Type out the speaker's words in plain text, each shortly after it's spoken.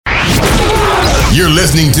You're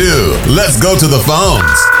listening to Let's Go to the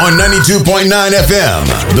Phones on 92.9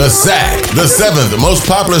 FM. The SAC, the seventh most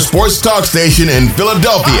popular sports talk station in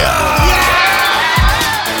Philadelphia.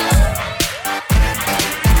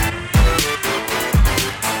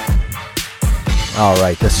 All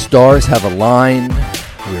right, the stars have aligned.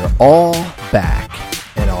 We're all back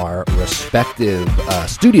in our respective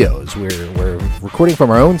studios. We're recording from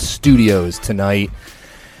our own studios tonight.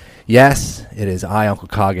 Yes, it is I, Uncle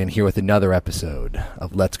Coggin, here with another episode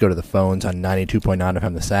of Let's Go to the Phones on 92.9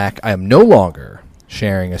 FM The Sack. I am no longer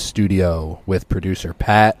sharing a studio with Producer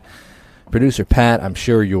Pat. Producer Pat, I'm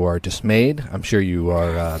sure you are dismayed. I'm sure you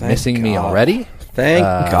are missing me already. Thank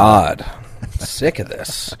God. Sick of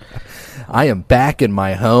this. I am back in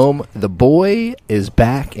my home. The boy is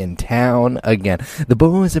back in town again. The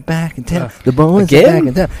boys are back in town. The boys are back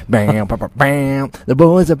in town. Bam, bam, bam, bam. The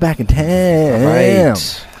boys are back in town. Right.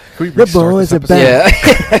 The boys are back.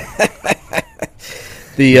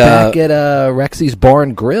 Yeah. Back at Rexy's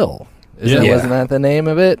Barn Grill. Wasn't that the name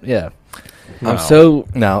of it? Yeah. I'm so...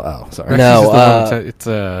 No, oh, sorry. No, it's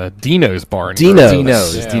Dino's Barn Dino's.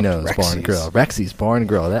 Grill. Dino's Rexy's. Barn Grill. Rexy's Barn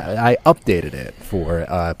Grill. I updated it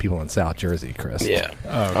for people in South Jersey, Chris. Yeah.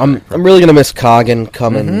 I'm really going to miss Coggin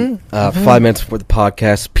coming 5 minutes before the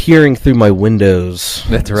podcast, peering through my windows.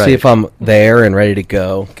 That's right. See if I'm there and ready to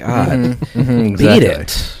go. God. Beat Exactly.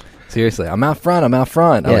 it. Seriously, I'm out front.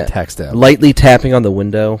 I would text him. Lightly tapping on the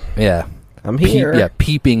window. Yeah. I'm here.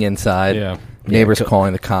 Peeping inside. Yeah. Neighbors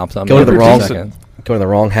calling the cops on me. Going to the every wrong 2 seconds. Going to the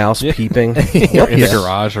wrong house, peeping. In the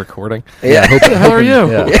garage recording. Yeah. How are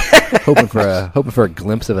you? Yeah. hoping for a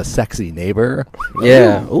glimpse of a sexy neighbor.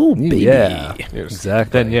 Yeah. Ooh, baby. Yeah. Yes.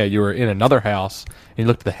 Exactly. Then, you were in another house, and you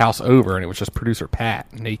looked at the house over, and it was just Producer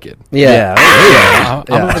Pat, naked. Yeah.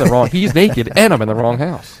 I'm in the wrong... He's naked, and I'm in the wrong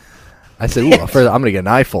house. I said, ooh, first, I'm going to get an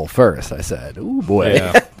eyeful first. I said, ooh, boy.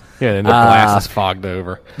 Yeah. Yeah, and the glass is fogged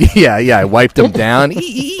over. yeah, I wiped them down.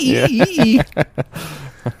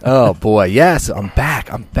 Oh, boy. Yes, I'm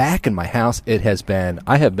back. I'm back in my house. I have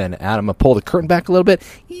been out. I'm going to pull the curtain back a little bit.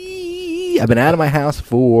 I've been out of my house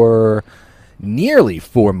for nearly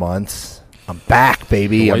 4 months. I'm back,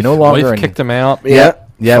 baby. I'm no longer Wife kicked him out. Yeah.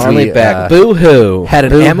 Finally we, back. Boo-hoo. Had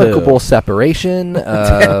an Boo-hoo. amicable separation,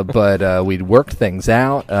 but we'd worked things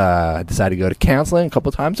out. I decided to go to counseling a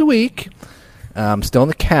couple times a week. I'm still on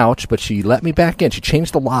the couch, but she let me back in. She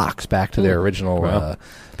changed the locks back to their original,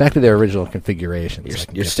 configuration.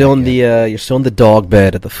 You're still in the dog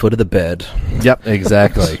bed at the foot of the bed. Yep,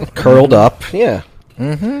 exactly. Curled up. Yeah.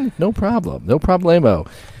 No problem. No problemo.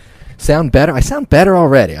 Sound better? I sound better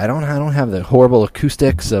already. I don't have the horrible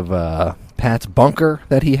acoustics of Pat's bunker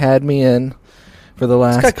that he had me in for the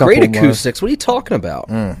last It's got couple great months. acoustics. What are you talking about?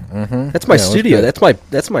 That's my studio.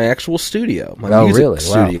 That's my actual studio. My music really?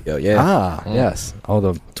 studio. Wow. Yeah. Yes.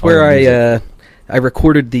 It's where I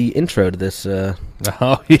recorded the intro to this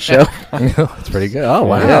Oh, show That's pretty good. Oh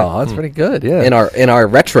wow, Yeah. that's pretty good. Yeah. in our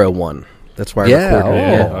retro one. That's where I recorded it.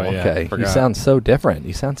 Yeah. Oh, yeah. Okay. You Forgot. sound so different.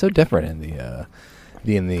 You sound so different in the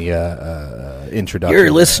introduction.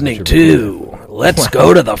 You're listening to Let's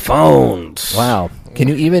Go to the Phones. Wow. Can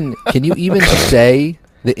you even say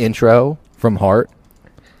the intro from heart?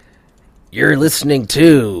 You're listening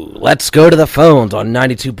to Let's Go to the Phones on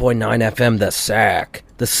 92.9 FM The Sack,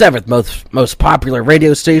 the seventh most popular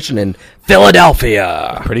radio station in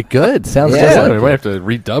Philadelphia. Pretty good. Sounds Yeah. just We like might have to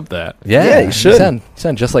redub that. Yeah, you should.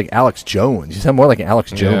 sound just like Alex Jones. You sound more like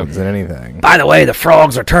Alex Jones than anything. By the way, the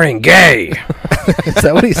frogs are turning gay. Is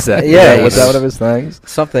that what he said? Yeah, Was that one of his things?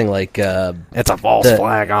 Something like It's a false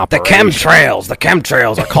flag the operation.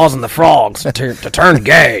 chemtrails are causing the frogs to turn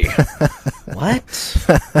gay. What?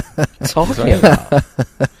 Talking about?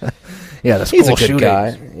 Yeah, the He's a school good shootings.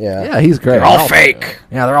 guy. Yeah. Yeah, he's great. They're all fake.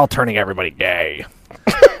 Yeah, they're all turning everybody gay.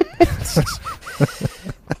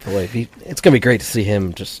 Boy, it's gonna be great to see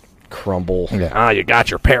him just crumble. Yeah. You got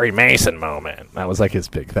your Perry Mason moment. That was like his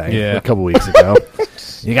big thing Yeah. a couple weeks ago.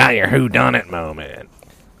 You got your whodunit moment.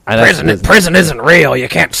 Prison isn't real. You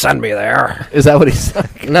can't send me there. Is that what he said?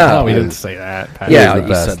 No, Oh, we didn't say that. Pat. Yeah, He was the you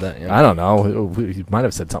best. said that, yeah. I don't know. He might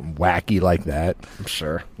have said something wacky like that. I'm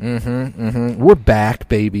sure. We're back,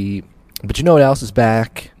 baby. But you know what else is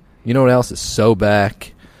back? You know what else is so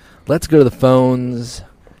back? Let's go to the phones,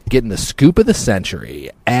 getting the scoop of the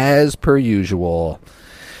century, as per usual.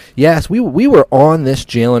 Yes, we were on this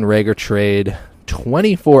Jalen Reagor trade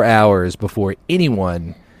 24 hours before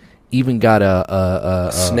anyone even got a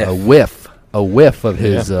Sniff. whiff of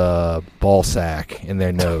his ball sack in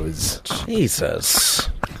their nose. Jesus.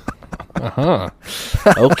 Uh-huh.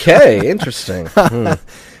 Okay, interesting.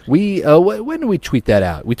 We when did we tweet that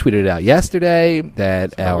out? We tweeted it out yesterday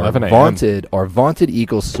that our 11 a.m. vaunted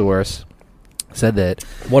Eagles source said that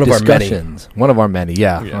One of our many. discussions, one of our many,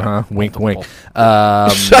 yeah, Yeah. wink, wink.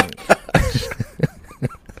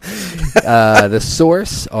 The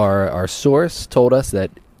source, our source, told us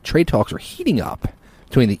that trade talks were heating up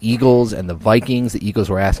between the Eagles and the Vikings. The Eagles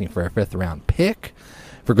were asking for a 5th round pick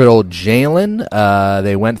for good old Jalen.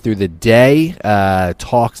 They went through the day.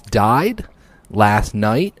 Talks died last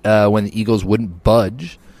night when the Eagles wouldn't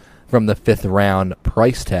budge from the 5th round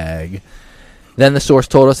price tag. Then the source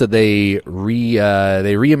told us that they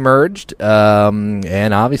reemerged,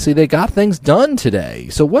 and obviously they got things done today.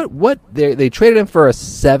 So what they traded him for a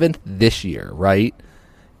 7th this year, right?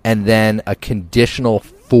 And then a conditional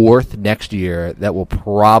 4th next year that will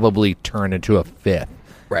probably turn into a 5th,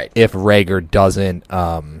 Right. if Rager doesn't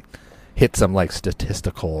hit some like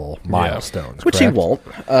statistical milestones, Which correct? he won't.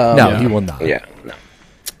 No, he will not. Yeah. No.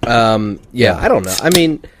 I don't know. I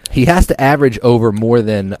mean, He has to average over more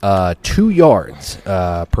than 2 yards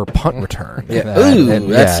per punt return. Yeah. Ooh,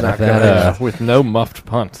 that's not gonna with no muffed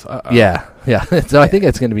punts. Yeah. So I think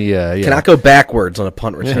it's going to be. Yeah. cannot go backwards on a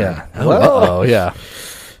punt return. Yeah. Well, Yeah.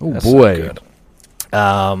 Oh That's boy. not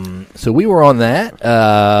good. So we were on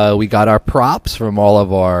that. We got our props from all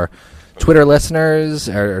of our Twitter listeners,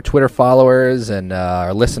 our Twitter followers, and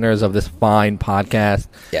our listeners of this fine podcast.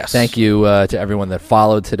 Yes. Thank you to everyone that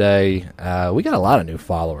followed today. We got a lot of new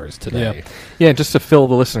followers today. Yeah, just to fill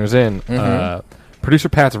the listeners in, Mm-hmm. Producer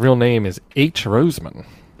Pat's real name is H. Roseman.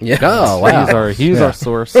 Yeah. Oh wow. He's Yeah. our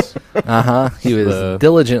source. He was the-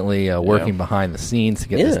 diligently working behind the scenes to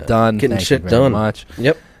get this done. Getting Thank shit you very done. much.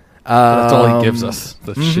 Yep. That's all he gives us.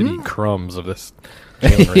 The shitty crumbs of this.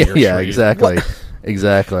 Jalen Rager Yeah, trade. exactly.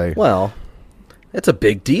 Exactly. Well, it's a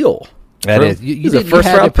big deal. That True. is. You He's a did- you first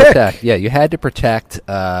had round to pick. protect. Yeah, you had to protect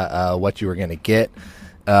what you were going to get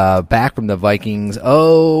back from the Vikings.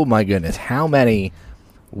 Oh my goodness, how many?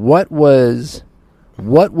 What was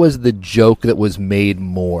the joke that was made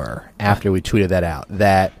more after we tweeted that out?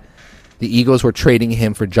 That the Eagles were trading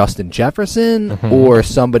him for Justin Jefferson, or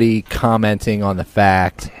somebody commenting on the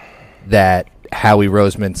fact that Howie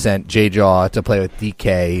Roseman sent J-Jaw to play with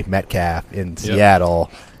DK Metcalf in Seattle,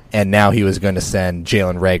 and now he was going to send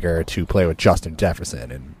Jalen Rager to play with Justin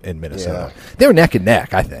Jefferson in Minnesota. They were neck and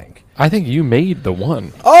neck, I think. I think you made the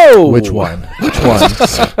one. Oh, Which one? Which one?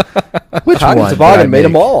 Which Coggins one? Toboggan did I made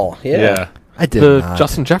them make? all. Yeah. I did The not.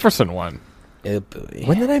 Justin Jefferson one.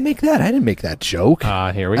 When did I make that? I didn't make that joke.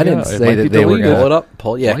 Here we I go. didn't It say might that be they were deleted. gonna- Pull it up.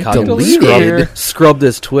 Pull. Yeah, Might Coggins deleted. scrubbed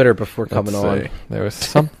his Twitter before coming Let's on. see. There was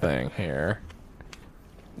something here.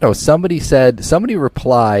 No, somebody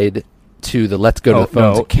replied to the Let's Go to the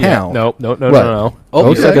Phones account. No. What? Oh, Okay.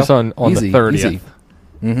 we said this on Easy, the 30th. easy.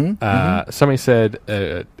 Somebody said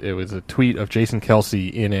it was a tweet of Jason Kelsey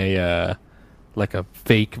in a like a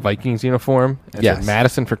fake Vikings uniform. It Yes. said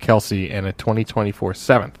Madison for Kelsey and a 2024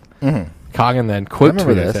 7th. Coggin then I quote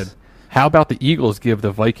remember tweeted this. said, "How about the Eagles give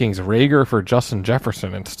the Vikings Rager for Justin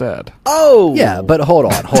Jefferson instead?" Oh, Yeah, but hold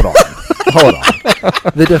on. Hold on.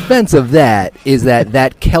 The defense of that is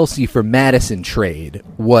that Kelsey for Madison trade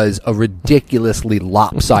was a ridiculously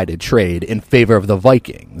lopsided trade in favor of the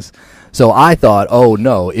Vikings. So I thought, oh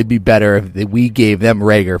no, it'd be better if we gave them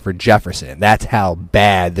Rager for Jefferson. That's how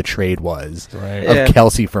bad the trade was Right. of Yeah.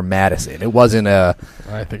 Kelsey for Madison. It wasn't a,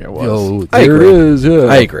 I think it was. oh, I there agree. it is. Yeah.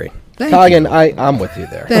 I agree. Thank Coggin, you. I'm with you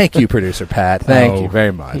there. Thank you, Producer Pat. Thank Oh, you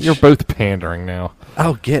very much. You're both pandering now.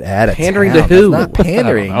 Oh, get at it. Pandering town. to who? That's not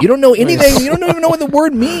pandering. I don't know. You don't know anything. You don't even know what the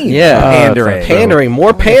word means. Yeah. Pandering. Pandering,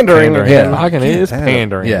 more pandering. Pandering. Yeah. Coggin is Yeah.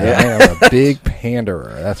 pandering. Yeah, I am a big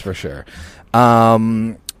panderer. That's for sure.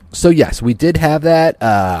 So yes, we did have that.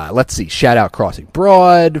 Let's see. Shout out Crossing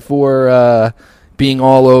Broad for being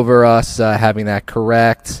all over us, having that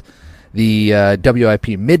correct. The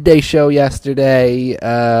WIP Midday Show yesterday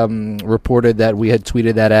reported that we had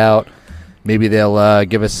tweeted that out. Maybe they'll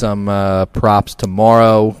give us some props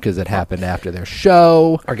tomorrow because it happened after their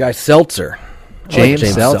show. Our guy Seltzer. James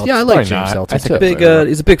Seltzer. Yeah, I like Probably James not. Seltzer I think too. Big.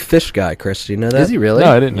 He's a big fish guy, Chris. Do you know that? Is he really?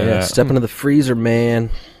 No, I didn't know Yeah. that. Step into the freezer, man.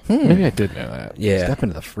 Maybe I did know that. Yeah. Step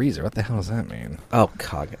into the freezer. What the hell does that mean? Oh,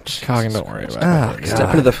 Coggin. Coggin, don't worry about Ah, it. God.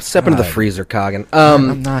 Step into the God. freezer, Coggin.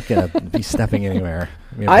 I'm not gonna be stepping anywhere.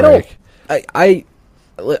 Give me a I don't. break.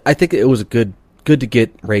 I think it was good to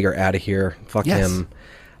get Rager out of here. Fuck Yes. him.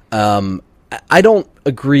 I don't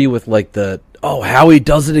agree with like the Howie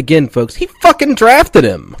does it again, folks. He fucking drafted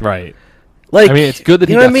him. Right. Like, I mean, it's good that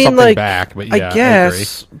he you know got what I mean? something Like, back, but yeah, I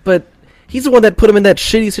guess, but he's the one that put him in that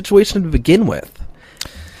shitty situation to begin with.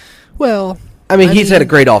 Well, I mean, he's had a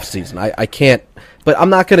great offseason. I can't, but I'm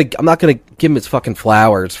not gonna give him his fucking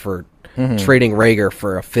flowers for trading Rager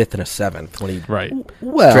for a 5th and a 7th when he Right.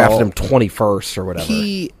 well, drafted him 21st or whatever.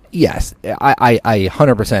 Yes, I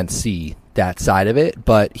 100% see that side of it,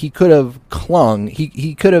 but he could have clung.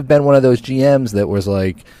 He could have been one of those GMs that was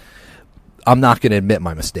like, I'm not going to admit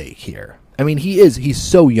my mistake here. I mean, he's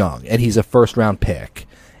so young, and he's a first-round pick.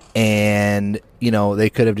 And, they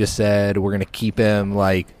could have just said, we're going to keep him,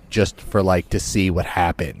 like, just for, like, to see what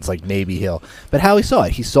happens. Like, maybe he'll... But Howie saw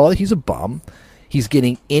it. He saw that he's a bum. He's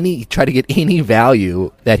getting try to get any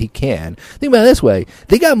value that he can. Think about it this way.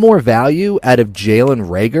 They got more value out of Jalen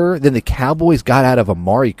Reagor than the Cowboys got out of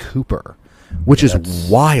Amari Cooper, which is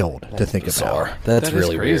wild to think about. That's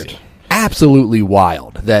really crazy. weird. Absolutely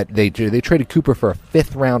wild that they traded Cooper for a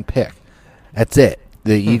 5th-round pick. That's it.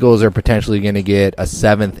 The Eagles are potentially going to get a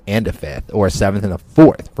 7th and a 5th, or a 7th and a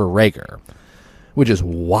 4th for Reagor, which is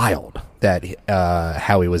wild that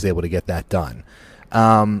Howie was able to get that done.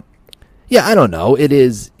 Yeah, I don't know.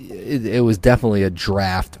 It was definitely a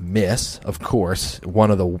draft miss, of course.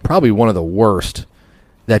 Probably one of the worst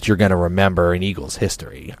that you're going to remember in Eagles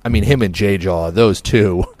history. I mean, him and J-Jaw, those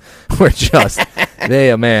two were just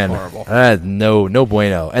horrible. No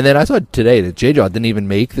bueno. And then I saw today that J-Jaw didn't even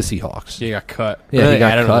make the Seahawks. He got cut. Yeah, he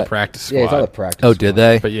got added cut. on the practice squad. Yeah, it's on the practice. Oh, did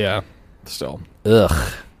they? But yeah, still.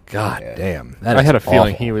 Ugh. God damn. That I is had a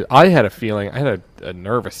feeling awful. I had a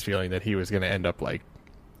nervous feeling that he was going to end up like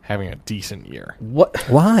having a decent year. What?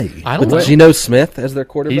 Why? I don't With know. Geno Smith as their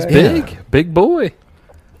quarterback? He's big, big boy.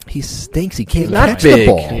 He stinks. He can't not catch big. the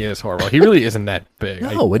ball. He is horrible. He really isn't that big.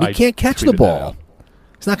 No, and he I can't catch the tweeted that ball. out.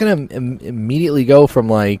 He's not going to immediately go from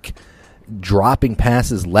like dropping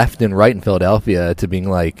passes left and right in Philadelphia to being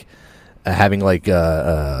like having like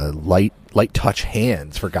light touch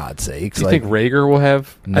hands, for God's sakes. Do you think Reagor will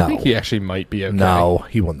have? No. I think he actually might be okay. No,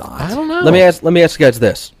 he will not. I don't know. Let me ask you guys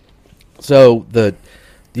this. So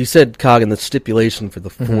you said, Coggin, the stipulation for the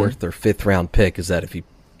 4th or 5th round pick is that if he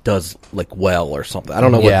does like well or something. I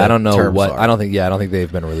don't know what I don't know terms what. are. I don't think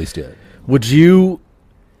they've been released yet. Would you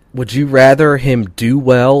rather him do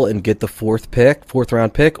well and get the 4th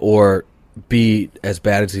round pick, or be as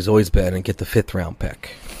bad as he's always been and get the 5th round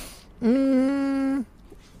pick? I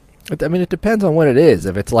mean, it depends on what it is.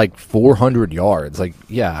 If it's like 400 yards, like,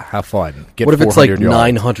 yeah, have fun. Get What if it's like 400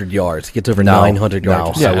 yards. 900 yards? He gets over 900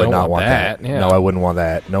 yards. No, Yeah, I I would don't not want want that. that, yeah. No, I wouldn't want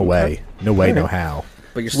that. No way. No way, no how.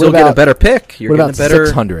 But you're What still getting a about- better pick. You're What getting about a better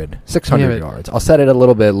 600? 600 Yeah, but- yards. I'll set it a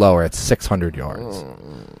little bit lower. It's 600 yards.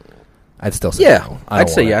 I'd still say Yeah, no. I don't I'd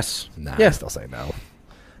say want it. yes. Nah, Yeah. I'd still say no.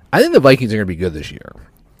 I think the Vikings are going to be good this year.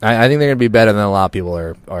 I think they're going to be better than a lot of people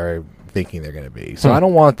are thinking they're going to be. So I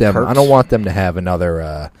don't want them. I don't want them to have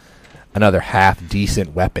another half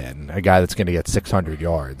decent weapon, a guy that's going to get 600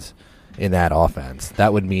 yards in that offense.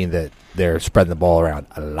 That would mean that they're spreading the ball around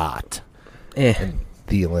a lot. And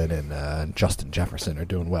Thielen and Justin Jefferson are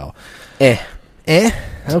doing well. Okay.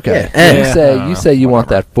 Yeah. You say you want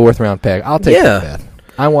that 4th round pick. I'll take Yeah. the 5th.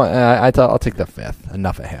 I'll take the 5th.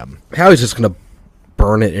 Enough of him. Howie's just going to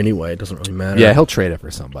burn it anyway. It doesn't really matter. Yeah, he'll trade it for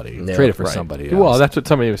somebody. Yeah, Trade it for Right. somebody else. Well, that's what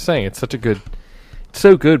somebody was saying. It's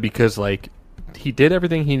so good because like he did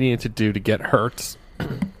everything he needed to do to get Hurts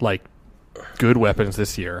like good weapons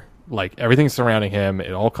this year. Like everything surrounding him,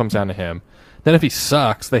 it all comes down to him. Then if he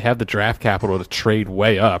sucks, they have the draft capital to trade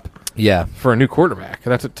way up yeah. for a new quarterback.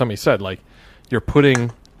 And that's what somebody said. Like you're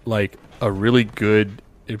putting like a really good,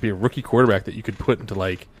 it'd be a rookie quarterback that you could put into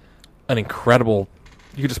like an incredible.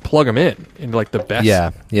 You could just plug him into like the best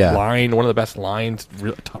line, one of the best lines,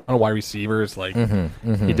 a ton of wide receivers. Like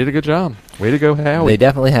he did a good job. Way to go, Howie. They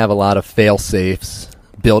definitely have a lot of fail safes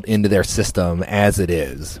built into their system as it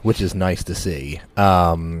is, which is nice to see.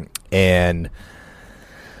 And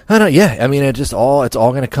I don't. Yeah, I mean, it's all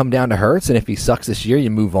going to come down to Hurts. And if he sucks this year, you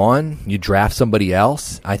move on. You draft somebody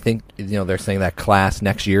else. I think they're saying that class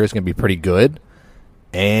next year is going to be pretty good,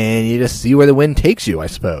 and you just see where the wind takes you. I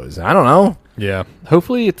suppose. I don't know. Yeah.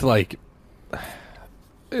 Hopefully it's like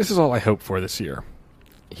this is all I hope for this year.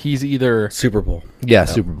 He's either Super Bowl. Yeah,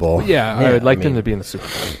 Super Bowl. yeah, I would like them to be in the Super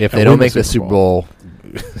Bowl. If And they don't win make the Super Bowl,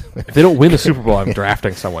 if they don't win the Super Bowl, I'm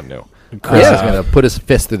drafting someone new. Chris is going to put his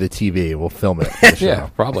fist through the TV. We'll film it. For the show. Yeah,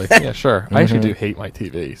 probably. Yeah, sure. I actually do hate my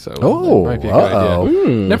TV, so Oh, that might be a good uh-oh. idea.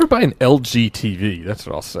 Never buy an LG TV. That's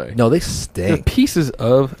what I'll say. No, they They're stink. pieces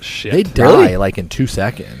of shit. They die like in 2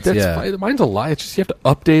 seconds. That's yeah. fine. Mine's a lie. It's just you have to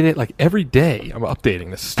update it like every day. I'm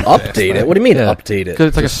updating this. Update it? What do you mean update it? Because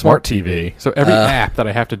it's like a It's a smart smart TV. So every app that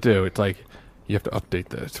I have to do, it's like you have to update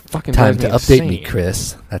this. It's fucking Time drives to update me, insane.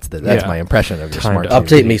 Chris. That's Yeah. my impression of your Time smart to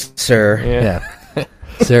TV. Update me, sir. Yeah. Yeah.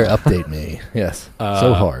 Sir, update me. Yes.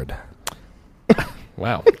 So hard.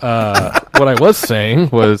 Wow. What I was saying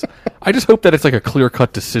was, I just hope that it's like a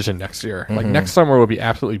clear-cut decision next year. Like next summer will be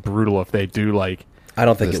absolutely brutal if they do like I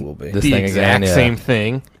don't think This- it will be. this the thing exact again, yeah. same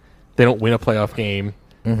thing. They don't win a playoff game.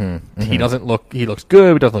 He doesn't look. He looks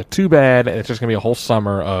good. But doesn't look too bad. And it's just going to be a whole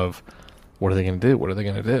summer of what are they going to do? What are they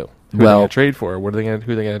going to do? Who are they going to trade for? Who are they going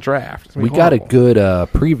to draft? We got a good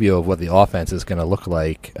preview of what the offense is going to look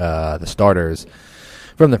like. The starters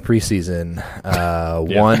from the preseason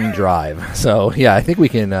one drive. So yeah, I think we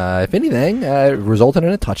can. If anything, resulted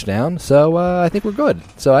in a touchdown. So I think we're good.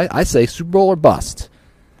 So I say Super Bowl or bust.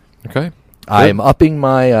 Okay. I'm upping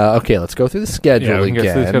my. Okay, let's go through the schedule we can again.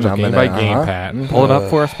 Get through the schedule game by game, Pat. Pull it up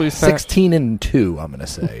for us, please. 16-2. I'm going to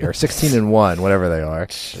say, or 16-1, whatever they are.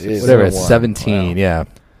 Whatever it's 17. Wow. Yeah.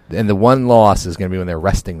 And the one loss is going to be when they're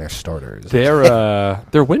resting their starters.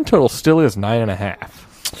 Their win total still is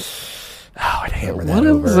 9.5. Oh, I'd hammer that what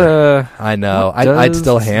over. Is, I know. I'd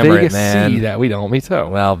still hammer Vegas it, man. See that we don't. Me too.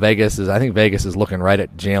 Well, I think Vegas is looking right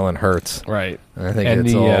at Jalen Hurts. Right. And I think and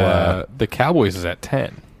it's the Cowboys is at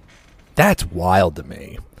 10. That's wild to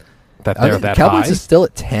me. That they're that Cowboys high? is still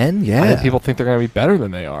at 10. Yeah. I think people think they're going to be better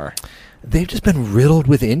than they are. They've just been riddled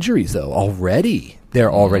with injuries, though. Already,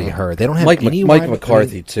 they're already hurt. They don't have Mike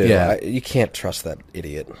McCarthy too. Yeah, you can't trust that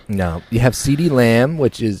idiot. No, you have CeeDee Lamb,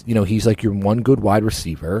 which is he's like your one good wide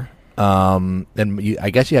receiver. And I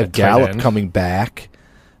guess you have Gallup coming back,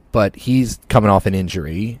 but he's coming off an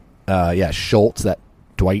injury. Schultz, that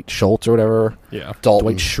Dwight Schultz or whatever. Yeah,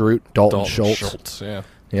 Dalton Schultz.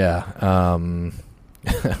 Yeah.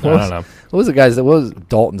 I don't know. What was the guy's? What was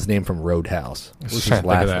Dalton's name from Roadhouse? I was trying to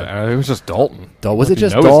think of that. It was just Dalton. Was it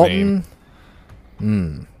just Dalton?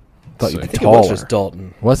 Thought you'd be taller. It was just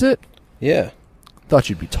Dalton. Was it? Yeah. Thought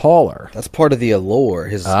you'd be taller. That's part of the allure.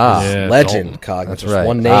 His legend, Cog. That's right. Just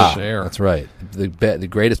one name. That's right. The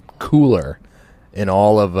greatest cooler in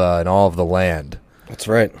all of the land. That's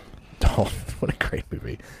right. Dalton. What a great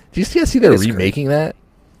movie. Do you see they're remaking that?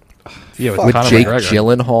 Yeah, with Jake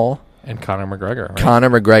McGregor. Gyllenhaal And Conor McGregor. Right? Conor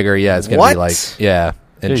McGregor, it's going to be like,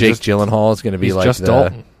 and Jake Gyllenhaal is going to be like just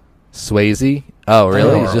Dalton. Swayze. Oh,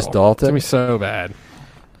 really? He's just Dalton? It's going to be so bad.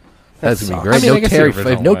 That's going to be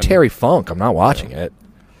great. No Terry Funk. I'm not watching it.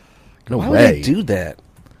 No Why way. would they do that?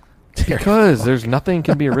 Because there's nothing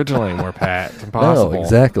can be original anymore, Pat. It's impossible. No,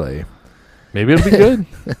 exactly. Maybe it'll be good.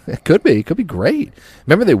 It could be. It could be great.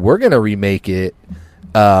 Remember, they were going to remake it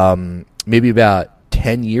maybe about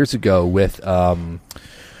 10 years ago with Ronda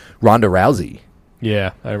Rousey.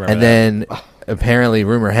 Yeah, I remember. And then apparently,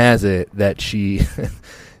 rumor has it that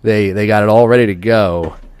they got it all ready to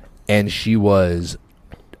go, and she was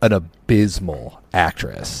an abysmal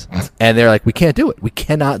actress. And they're like, we can't do it. We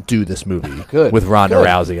cannot do this movie with Ronda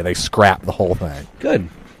Rousey, and they scrapped the whole thing. Good.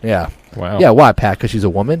 Yeah. Wow. Yeah. Why, Pat? Because she's a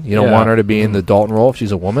woman. You don't want her to be in the Dalton role if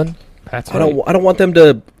she's a woman. Pat's I don't want them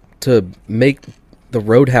to make the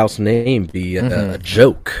Roadhouse name be a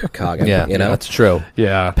joke, Cog. Yeah, that's true.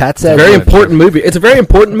 Yeah. Pat says it's a very important movie. It's a very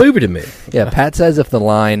important movie to me. Yeah, Pat says if the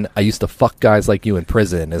line "I used to fuck guys like you in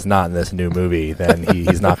prison" is not in this new movie, then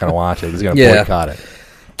he's not going to watch it. He's going to boycott it.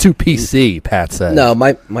 Too PC, Pat says. No,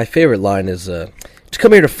 my favorite line is, "Did you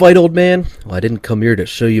come here to fight, old man?" Well, I didn't come here to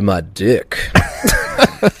show you my dick.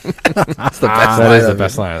 That's the best line. That is the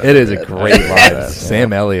best line. It is a great line.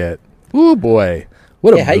 Sam Elliott. Oh boy.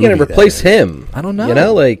 What how are you going to replace him? I don't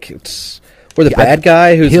know. It's or the bad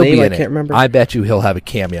guy whose name I can't remember. I bet you he'll have a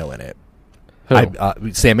cameo in it.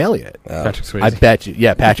 Sam Elliott. Patrick Swayze. I bet you.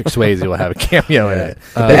 Yeah, Patrick Swayze will have a cameo in it.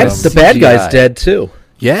 The bad guy's dead too.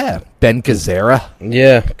 Yeah, Ben Gazzara.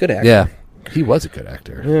 Yeah, good actor. Yeah, he was a good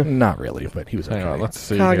actor. Yeah. Not really, but he was okay. Hang on, let's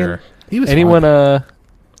see Coggin. here. He was anyone Jackie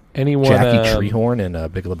Treehorn in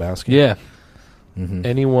Big Lebowski. Yeah. Mm-hmm.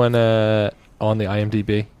 Anyone on the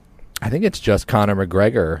IMDb? I think it's just Conor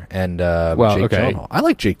McGregor and Jake Gyllenhaal. I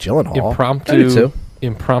like Jake Gyllenhaal.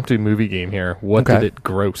 Impromptu movie game here. What did it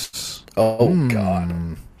gross? Oh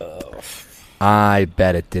God. I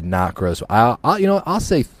bet it did not gross. I'll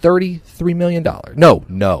say $33 million. No.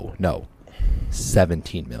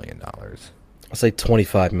 $17 million. I'll say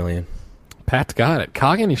 $25 million. Pat's got it.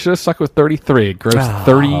 Coggin, you should have stuck with 33. It grossed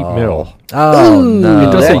 30 mil. Oh, no.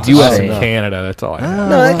 It does say U.S. and Canada. That's all I know.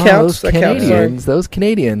 No, that counts. Those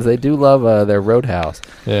Canadians, they do love their Roadhouse.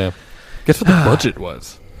 Yeah. Guess what the budget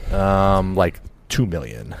was? Like $2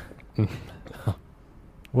 million.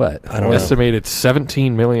 What? I don't know. Estimated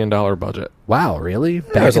 $17 million budget. Wow, really?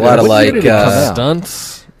 There's a lot of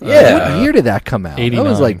stunts. Yeah. What year did that come out? 89. That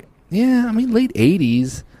was late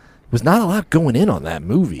 80s. Was not a lot going in on that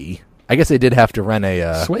movie. I guess they did have to rent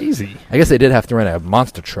a Swayze. I guess they did have to rent a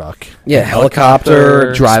monster truck. Yeah,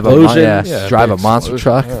 helicopter, drive a monster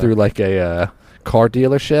truck Yeah. through like a car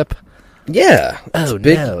dealership. Yeah. Oh,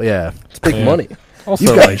 big. no, yeah. It's big money. Also,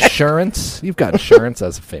 You've got insurance. You've got insurance.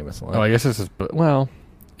 That's a famous line. I guess this is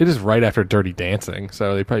It is right after Dirty Dancing,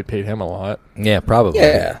 so they probably paid him a lot. Yeah, probably.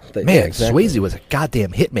 Yeah. Man, exactly. Swayze was a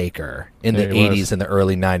goddamn hit maker in the Yeah, he 80s was. and the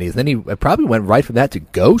early 90s. Then he probably went right from that to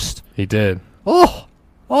Ghost. He did. Oh,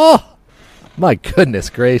 my goodness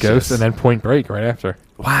gracious. Ghost and then Point Break right after.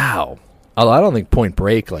 Wow. Although I don't think Point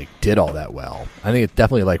Break did all that well. I think it's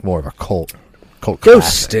definitely more of a cult Ghost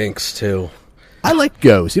classic. stinks, too. I like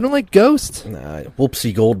Ghost. You don't like Ghost? Nah,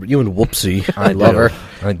 Whoopsie Gold. You and Whoopsie. I love do. her.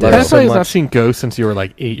 I do. Love her That's so why he's not much. seen Ghost since you were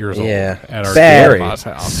like 8 years old. Yeah. At our Bad. grandma's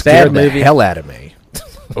house. Scared the movie. hell out of me.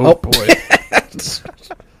 Oh, boy.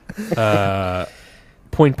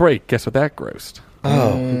 Point Break. Guess what that grossed?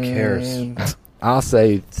 Oh, who cares? I'll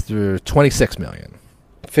say 26 million.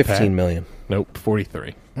 15 million. Nope,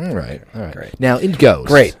 43. All right. Great. Now, in Ghost.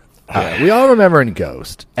 Great. We all remember in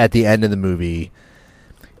Ghost, at the end of the movie,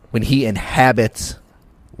 when he inhabits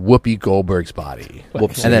Whoopi Goldberg's body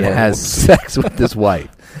Whoopsie. and then Yeah. has sex with his wife.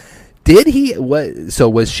 Did he? So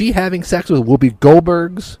was she having sex with Whoopi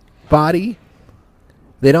Goldberg's body?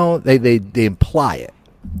 They don't. They imply it.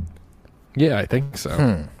 Yeah, I think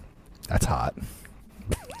so. That's hot.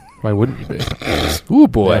 Why wouldn't you be? Ooh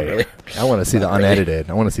boy! Not really. I want to see the Not really. unedited.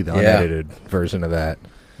 I want to see the Yeah. unedited version of that.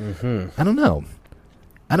 Mm-hmm. I don't know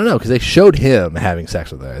because they showed him having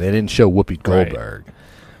sex with her. They didn't show Whoopi Right. Goldberg.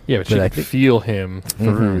 Yeah, but But you I could think- feel him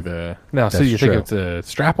through the... Now, so That's you think true. it's a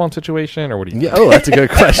strap-on situation, or what do you Yeah. Oh, that's a good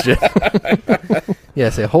question. Yeah.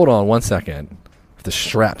 Say, hold on 1 second. Have to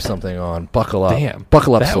strap something on. Buckle up. Damn.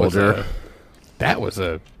 Buckle up, That was soldier. that was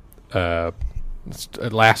a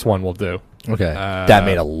last one we'll do. Okay. That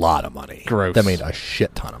made a lot of money. gross. That made a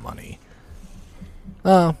shit ton of money.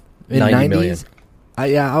 Oh, in 90 90s? million.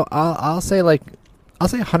 I'll say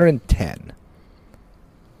 110.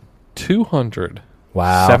 200.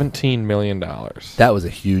 Wow. $17 million. That was a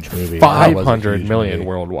huge movie. That was a $500 huge million movie.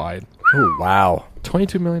 worldwide. Oh, wow.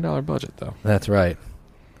 $22 million budget, though. That's right.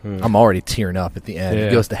 I'm already tearing up at the end. Yeah.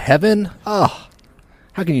 He goes to heaven. Oh,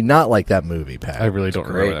 how can you not like that movie, Pat? I really don't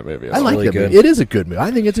great. remember that movie. I like really that good. movie. It is a good movie. I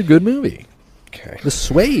think it's a good movie. Okay. The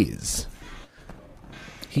Sways.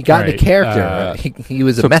 He got into Right, character. He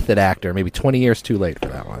was a method actor. Maybe 20 years too late for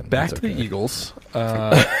that one. Back That's to the okay. Eagles.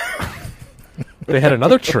 They had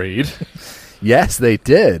another trade. Yes, they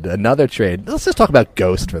did. Another trade. Let's just talk about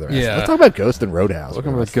Ghost for the rest. Yeah. Let's talk about Ghost and Roadhouse.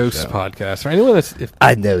 Welcome for to the the rest of Ghost show. podcast. For anyone that's...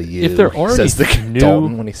 I know you. If there are says the any new-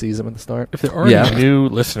 Dalton when he sees him at the start. If there are any new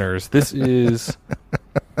listeners, this is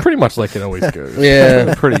pretty much like it always goes.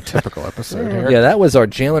 Yeah. A pretty typical episode here. Yeah, that was our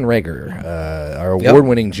Jalen Rager, our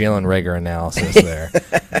award-winning Jalen Rager analysis there.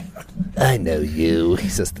 I know you, he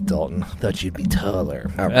says to Dalton. Thought you'd be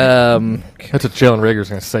taller. That's what Jalen Rager's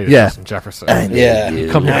going to say to Yeah. Justin Jefferson. I know Yeah.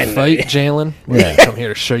 you. Come here to fight, Jalen. Yeah. Come here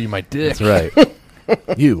to show you my dick. That's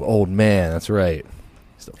right. You old man. That's right.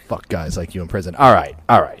 Still fuck guys like you in prison. All right.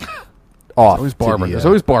 Off. Always to barber. the, There's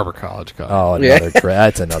always barber college guy. Oh, Yeah.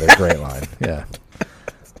 that's another great line. Yeah,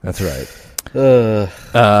 that's right. Uh,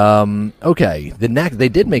 Okay. They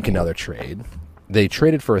did make another trade. They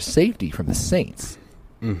traded for a safety from the Saints.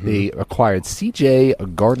 They acquired C.J.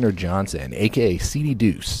 Gardner Johnson, a.k.a. C.D.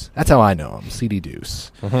 Deuce. That's how I know him, C.D.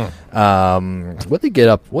 Deuce. What they give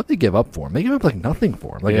up for him? They give up like nothing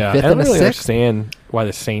for him, like yeah, a fifth I don't and a really sixth. understand why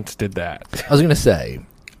the Saints did that. I was going to say,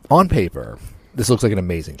 on paper, this looks like an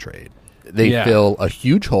amazing trade. They Yeah. fill a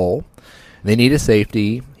huge hole. They need a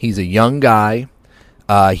safety. He's a young guy.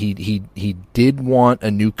 He did want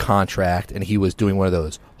a new contract, and he was doing one of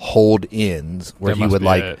those hold-ins where That he must would be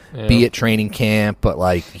like it, yeah. be at training camp, but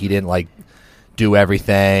like he didn't like do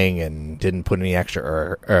everything and didn't put any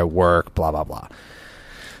extra work. Blah blah blah.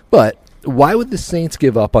 But why would the Saints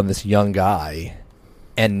give up on this young guy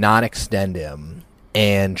and not extend him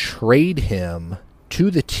and trade him to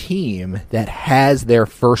the team that has their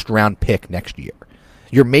first-round pick next year?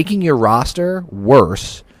 You're making your roster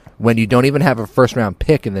worse when you don't even have a first-round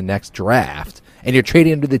pick in the next draft, and you're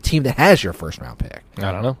trading him to the team that has your first-round pick.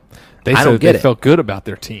 I don't know. They I said don't get they it. felt good about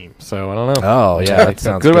their team, so I don't know. Oh, yeah, They that felt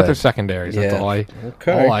sounds good about good. their secondaries. That's Yeah.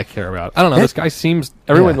 Okay. all I care about. I don't know. This guy seems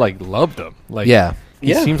everyone like loved him. Like Yeah. he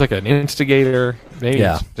Yeah. seems like an instigator. Maybe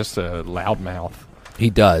Yeah. he's just a loudmouth. He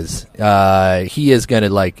does. He is going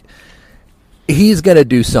to he's going to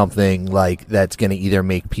do something like that's going to either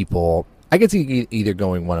make people. I guess he either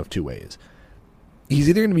going one of two ways. He's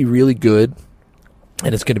either going to be really good,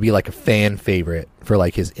 and it's going to be like a fan favorite for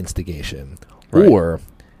like his instigation, Right. or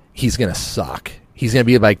he's going to suck. He's going to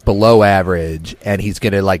be like below average, and he's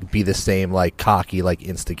going to like be the same like cocky like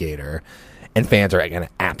instigator, and fans are going to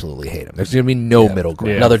absolutely hate him. There's going to be no middle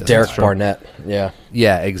ground. Yeah. Another with this Derek guy. Barnett. Yeah.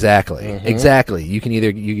 Yeah, exactly. Exactly. You can you're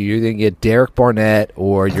going to get Derek Barnett,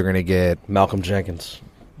 or you're going to get Malcolm Jenkins.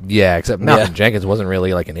 Yeah, except Malcolm Jenkins wasn't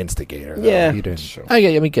really like an instigator. Though. Yeah. He didn't. I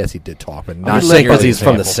guess he did talk, but not because he's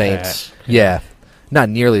from the example, Saints. Yeah, not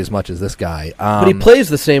nearly as much as this guy. But he plays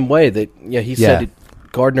the same way. That he said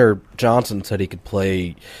Gardner Johnson said he could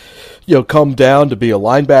play, come down to be a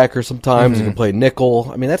linebacker sometimes. He can play nickel.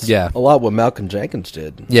 I mean, that's a lot what Malcolm Jenkins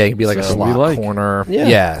did. Yeah, he could be like a So slot corner.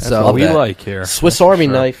 Yeah. That's So what we like here. Swiss Army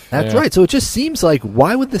knife. That's right. So it just seems like,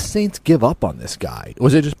 why would the Saints give up on this guy?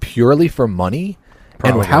 Was it just purely for money?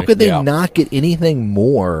 Probably, and how could they yeah. not get anything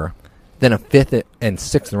more than a 5th and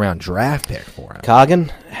 6th round draft pick for him? Coggin,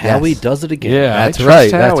 Howie does it again. Yeah, That's I right,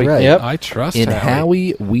 trust that's Howie. right. Yep. I trust In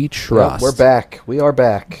Howie. Howie, we trust. We're back. We are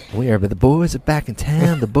back. We are, but the boys are back in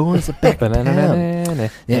town. The boys are back in town.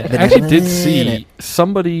 Yeah, I actually did see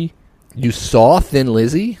somebody. You saw Thin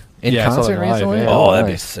Lizzy in Yeah, I saw concert them live, recently? yeah. Oh, that'd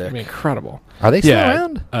be nice. sick. I mean, incredible. Are they still Yeah,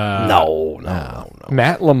 around? No.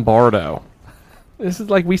 Matt Lombardo. This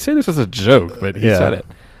is like, we say this as a joke, but he Yeah. said it.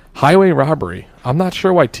 Highway robbery. I'm not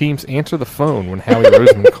sure why teams answer the phone when Howie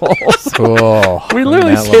Roseman calls. Oh, We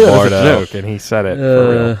literally Matt say that as a Lombardo. joke, and he said it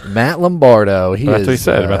for real. Matt Lombardo. He But that's is, what he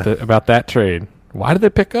said about that trade. Why did they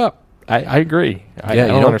pick up? I agree. I you don't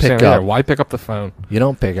don't understand pick either. up. Why pick up the phone? You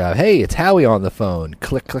don't pick up. Hey, it's Howie on the phone.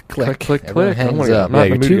 Click, click, click. Click, click, Everyone click. hangs I'm up. not Yeah, in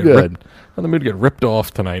you're the too mood to get good. I'm in the mood to get ripped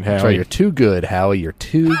off tonight, Howie. That's right. You're too good, Howie. You're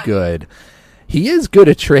too good. He is good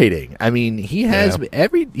at trading. I mean, he has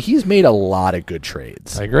he's made a lot of good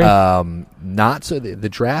trades. I agree. Not so the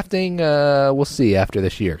drafting. We'll see after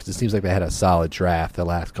this year because it seems like they had a solid draft the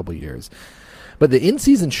last couple of years. But the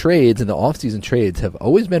in-season trades and the off-season trades have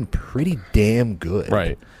always been pretty damn good.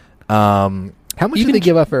 Right. How much did Even they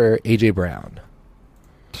give up for AJ Brown?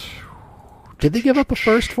 Did they give up a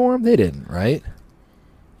first for him? They didn't, right?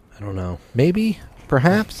 I don't know. Maybe,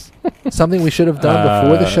 perhaps something we should have done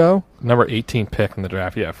before the show. Number 18 pick in the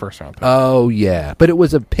draft. Yeah, first round pick. Oh yeah, but it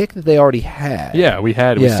was a pick that they already had. Yeah, we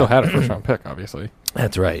Yeah. still had a first round pick, obviously.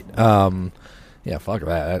 That's right. Yeah, fuck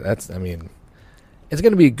that. That's. I mean, it's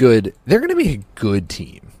going to be a good. They're going to be a good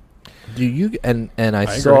team. Do you? And I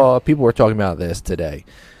saw people were talking about this today.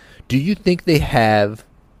 Do you think they have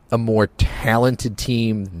a more talented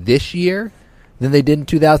team this year than they did in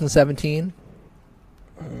 2017?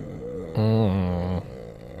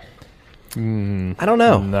 I don't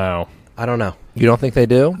know. No. I don't know. You don't think they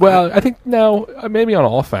do? Well, I think no. Maybe on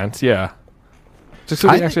offense, yeah. Just so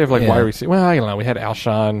we I actually have like think- wide yeah. receiver. Well, I don't know. We had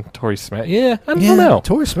Alshon, Torrey Smith. Yeah, I don't know.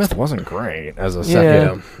 Torrey Smith wasn't great as a Yeah.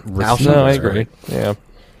 second. receiver. No, I agree. Yeah.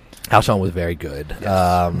 Alshon was very good.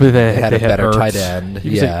 But they had a better Ertz. tight end.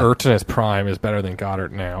 You can say Ertz in his prime is better than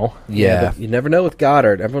Goddard now. Yeah. But you never know with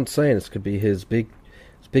Goddard. Everyone's saying this could be his big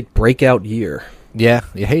breakout year. Yeah,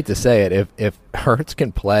 you hate to say it. If Hurts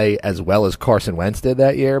can play as well as Carson Wentz did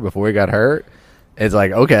that year before he got hurt, it's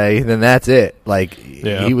like, okay, then that's it. Like,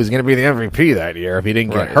 he was going to be the MVP that year if he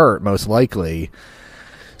didn't get hurt, most likely.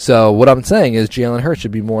 So what I'm saying is Jalen Hurts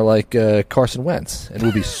should be more like Carson Wentz, and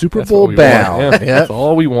will be Super That's Bowl what we want. bound. Yeah, Yep. That's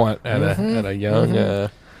all we want at a young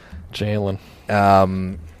Jalen.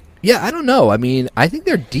 Yeah, I don't know. I mean, I think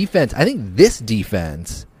their defense. I think this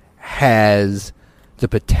defense has the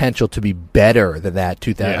potential to be better than that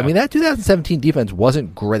 2000. Yeah. I mean, that 2017 defense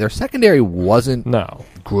wasn't great. Their secondary wasn't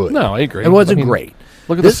good. No, I agree. It wasn't I mean, great.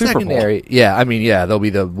 Look at This the Super secondary, Bowl. yeah. I mean, yeah, they'll be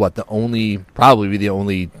probably be the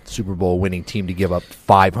only Super Bowl winning team to give up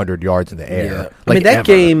 500 yards in the air. Yeah. Like I mean,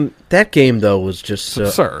 ever. that game though was just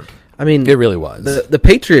Absurd. I mean, It really was. The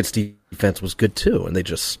Patriots defense was good too, and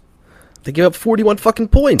they gave up 41 fucking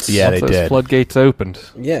points. Yeah, Once they those did. floodgates opened.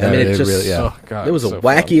 Yeah, Yeah, I mean, they it just really- yeah. Oh, God, it was so a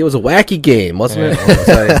wacky game, wasn't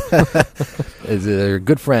Yeah. it? As a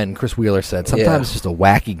good friend Chris Wheeler said, sometimes it's just a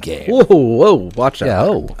wacky game. Whoa, watch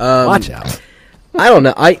out! Yeah, watch out. I don't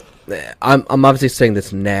know. I'm obviously saying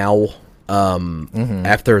this now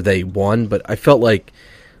after they won, but I felt like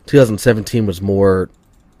 2017 was more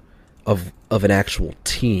of an actual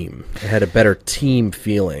team. It had a better team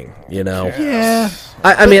feeling, you know. Yeah.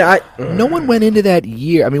 I mean, No one went into that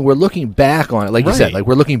year. I mean, we're looking back on it, like you said, Right. like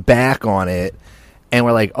we're looking back on it, and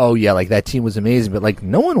we're like, oh yeah, like that team was amazing. But like,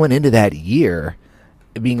 no one went into that year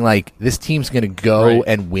being like, this team's going to go Right.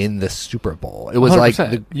 and win the Super Bowl. It was like 100%.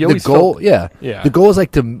 the You always goal. felt- Yeah, Yeah. the goal is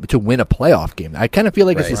like to win a playoff game. I kind of feel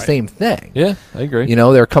like it's the Right. same thing. Yeah, I agree. You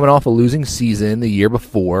know, they're coming off a losing season the year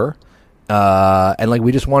before, and like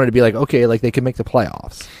we just wanted to be like, okay, like they can make the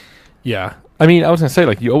playoffs. Yeah. I mean, I was going to say,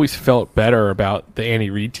 like, you always felt better about the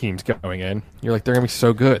Andy Reid teams going in. You're like, they're going to be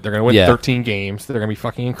so good. They're going to win Yeah. 13 games. They're going to be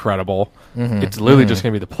fucking incredible. It's literally just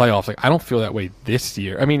going to be the playoffs. Like, I don't feel that way this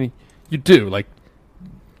year. I mean, you do. Like,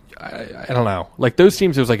 I don't know. Like, those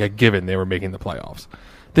teams, it was like a given they were making the playoffs.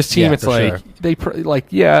 This team, Yeah, it's for like,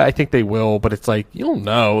 sure. I think they will, but it's like, you don't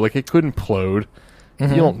know. Like, it could implode.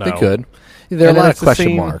 You don't know. They could. There are And a then lot of it's the question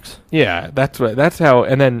same- marks. Yeah, that's how.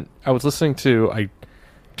 And then I was listening to. I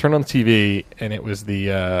turned on the TV, and it was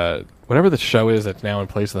the whatever the show is that's now in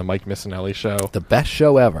place of the Mike Missinelli show. The best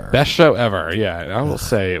show ever. Best show ever. Yeah, and I will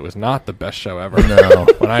say it was not the best show ever. No.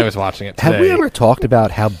 when I was watching it today. Have we ever talked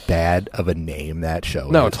about how bad of a name that show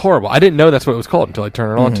is? No, it's horrible. I didn't know that's what it was called until I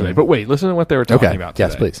turned it on today. But wait, listen to what they were talking Okay. about today.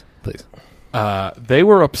 Yes, please. They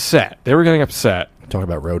were upset. They were getting upset. Talk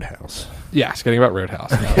about Roadhouse. Yes, getting about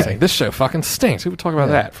Roadhouse. And I was saying, this show fucking stinks. Who would talk about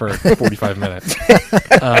that for 45 minutes?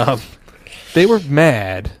 They were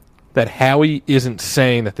mad that Howie isn't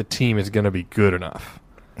saying that the team is going to be good enough.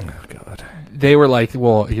 Oh, God. They were like,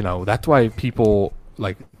 well, that's why people,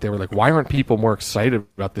 they were like, why aren't people more excited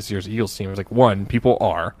about this year's Eagles team? It was like, one, people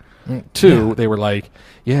are. Two, they were like,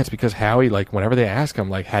 yeah, it's because Howie, whenever they ask him,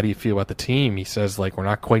 how do you feel about the team? He says, we're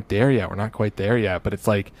not quite there yet. We're not quite there yet. But it's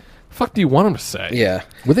like, the fuck do you want him to say? Yeah.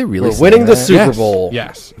 Were they really We're saying winning the that? Super Bowl.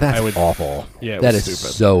 Yes. That's awful. Yeah, it that was is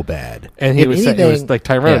stupid. so bad. And he If was saying, it was anything- like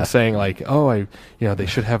Tyrone yeah. saying they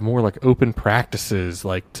should have more open practices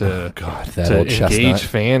to God, that to old engage chestnut.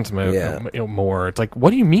 fans Yeah. more. It's like,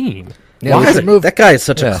 what do you mean? Yeah, Why we is should it- move- that guy is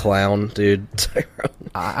such Yeah. a clown, dude. Tyrone.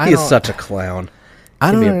 I He is don't- such a clown. I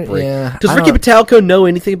Give don't me a break. Yeah, Does I Ricky don't- Patalco know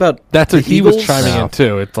anything about That's the what he Eagles? was chiming No. in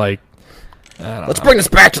too. It's like, I don't Let's know. bring this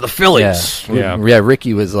back to the Phillies. Yeah.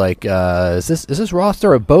 Ricky was like, "Is this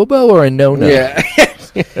roster a Bobo or a no-no?" Yeah.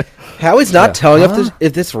 Howie's not telling us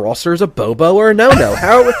if this roster is a Bobo or a no-no.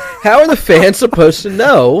 How are the fans supposed to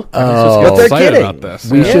know Oh. what they're Excited getting? about this.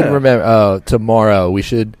 We Yeah. should remember. Tomorrow we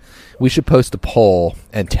should post a poll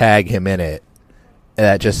and tag him in it.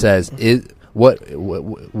 That just says what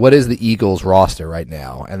is the Eagles roster right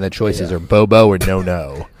now, and the choices are Bobo or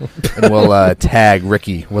no. And we'll tag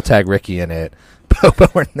Ricky. We'll tag Ricky in it. Bobo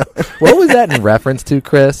or no. What was that in reference to,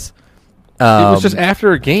 Chris? It was just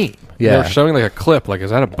after a game. They yeah. were showing a clip. Is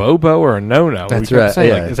that a Bobo or a no-no? That's we kept right, Saying,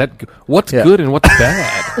 yeah. is that what's Yeah. good and what's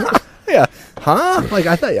bad? Yeah. Huh?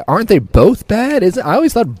 I thought, aren't they both bad? I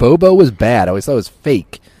always thought Bobo was bad. I always thought it was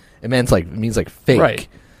fake. It means fake. Right.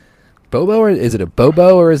 Bobo, or is it a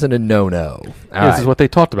Bobo or is it a no-no? This is what they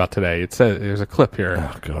talked about today. It says there's a clip here.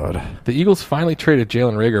 Oh God. The Eagles finally traded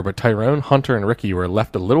Jalen Reagor, but Tyrone, Hunter, and Ricky were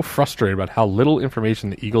left a little frustrated about how little information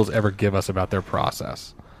the Eagles ever give us about their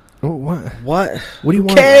process. What? What? What do you Who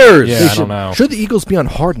want? cares? Yeah, They I don't know. Should the Eagles be on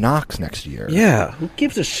Hard Knocks next year? Yeah. Who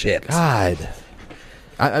gives a shit? God.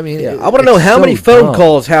 I mean, I want to know how many phone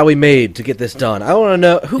calls Howie made to get this done. I want to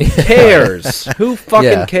know who cares. Who fucking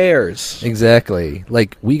Yeah. cares? Exactly.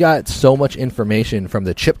 We got so much information from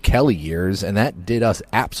the Chip Kelly years, and that did us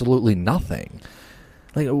absolutely nothing.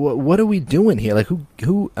 What are we doing here?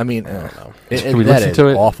 Who? I mean, Can we that listen is to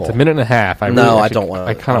it? awful. It's a minute and a half. I don't want.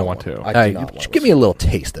 I kind of want to. I All do not right, want just give me a little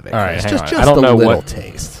taste of it. All right, Chris. hang just on. just I don't a know little what-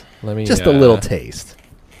 taste. Let me Just a little taste.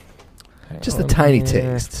 Just a tiny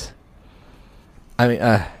taste. I mean,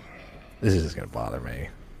 this is going to bother me.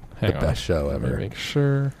 Hang The on. best show Let me ever. make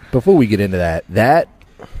sure. Before we get into that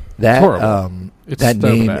horrible. It's that so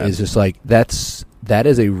name bad. is just that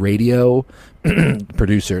is a radio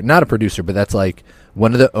producer, not a producer, but that's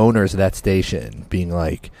one of the owners of that station being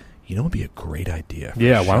like, it'd be a great idea. For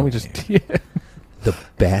Yeah, a why don't we show just? here. The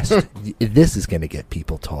best. This is going to get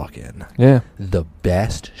people talking. Yeah. The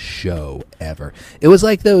best show ever. It was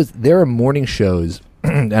like those. There are morning shows,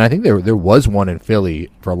 and I think there was one in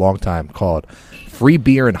Philly for a long time called Free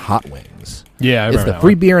Beer and Hot Wings. Yeah, I It's remember the that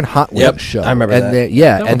Free one. Beer and Hot Wings Yep, show. I remember and that. they're-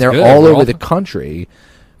 Yeah, That and they're one's good. all They're over all- the country,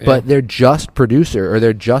 Yeah. but they're just producer or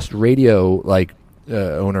they're just radio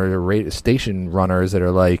owner or station runners that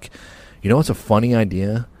are like, what's a funny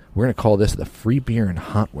idea? We're going to call this the Free Beer and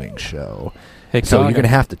Hot Wings show. Hey, So you're Coggin. going to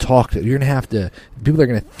have to talk to. You're going to have to. People are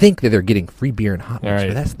going to think that they're getting free beer and hot All wings, right.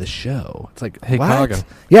 but that's the show. It's like, Hey, what? Coggin.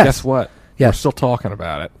 Yes. Guess what? Yes. We're still talking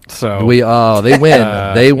about it. So They win. They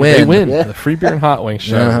win. They win. Yeah. The Free Beer and Hot Wings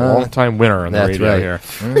show, Uh-huh. long-time winner on the That's radio right. here.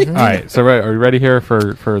 Mhm. All right, so are you ready here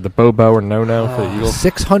for the Bobo or no-no for the Eagles?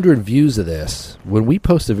 600 views of this. When we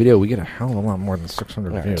post a video, we get a hell of a lot more than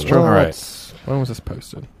 600 views. It's true. All right. When was this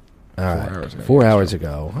posted? All 4 right. hours ago. 4 hours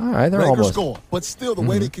ago. All right, they're Rager's almost. gone, but still, the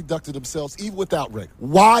way they conducted themselves, even without Rager,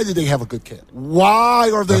 why did they have a good camp? Why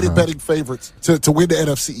are they the betting favorites to win the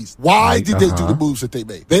NFC East? Why did they do the moves that they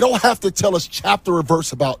made? They don't have to tell us chapter and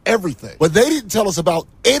verse about everything, but they didn't tell us about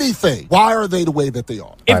anything. Why are they the way that they are?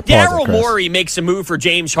 All If right, pause it, Daryl Chris. Morey makes a move for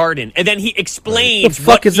James Harden and then he explains The fuck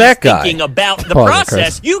what is he's that guy? thinking about the Pause it,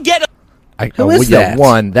 process, Chris. you get a Who is that?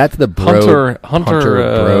 One, that's the Hunter Henry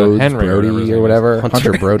or whatever his Brody name or is. whatever.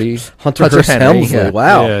 Hunter Brody. Hunter Hearst Henry. Helmsley. Yeah.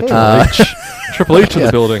 Wow. Yeah, Triple H in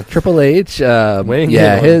the building. Triple H. Weighing in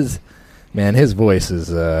on- his voice is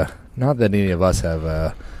not that any of us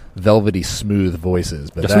have velvety smooth voices.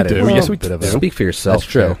 But Yes, that we is do. Yes, we a bit do. of a- Speak for yourself.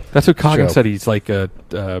 That's true. Joe. That's what Coggin True. said. He's like a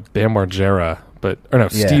Bam Margera, but or no,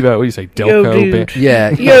 Yeah. Steve-O. What do you say? Yo, Delco. dude. Yeah,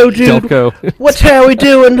 Yo, dude. Delco. What's Howie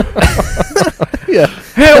doing? yeah,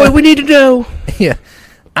 Howie, we need to know. yeah.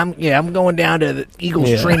 I'm going down to the Eagles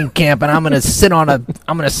Yeah. training camp, and I'm gonna sit on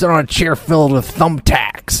a chair filled with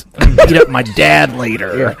thumbtacks and beat up my dad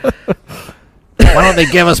later. Why don't they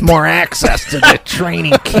give us more access to the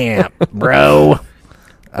training camp, bro?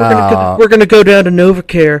 We're gonna go down to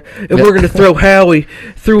NovaCare and we're gonna throw Howie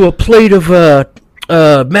through a plate of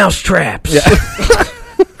mouse traps.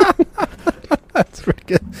 That's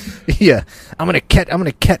freaking, yeah. I'm gonna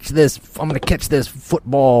catch this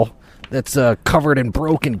football that's covered in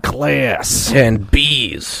broken glass. And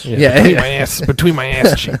bees. Yeah, Between my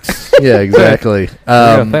ass cheeks. yeah, exactly.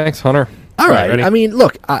 Yeah, thanks, Hunter. All right. ready? I mean,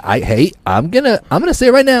 look, I'm gonna say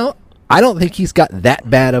right now, I don't think he's got that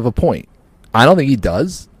bad of a point. I don't think he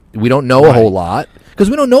does. We don't know a whole lot because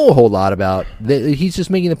we don't know a whole lot about. He's just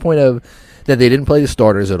making the point of that they didn't play the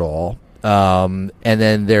starters at all, and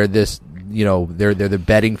then they're this. They're the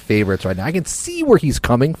betting favorites right now. I can see where he's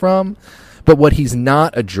coming from, but what he's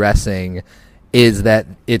not addressing is that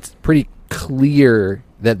it's pretty clear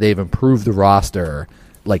that they've improved the roster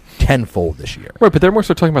like tenfold this year. Right, but they're more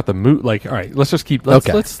so talking about the mood. Like, all right, let's just keep. Let's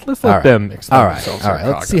let All right. them explain All right, themselves. all right.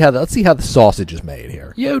 Let's see how the sausage is made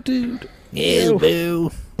here. Yo, dude. Yeah, boo.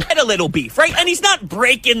 Had a little beef, right? And he's not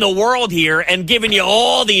breaking the world here and giving you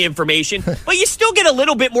all the information, but you still get a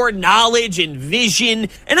little bit more knowledge and vision.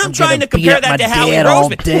 And I'm trying to gonna beat compare up my that to Howie dad all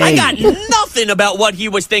Roseman. day. I got nothing about what he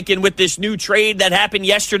was thinking with this new trade that happened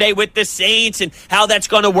yesterday with the Saints and how that's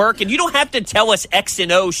going to work. And you don't have to tell us X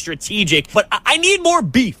and O strategic, but I need more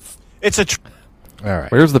beef. It's a All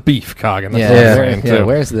right. Where's the beef, Coggin? That's Yeah, what I'm yeah, saying, yeah. too.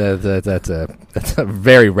 Where's that's a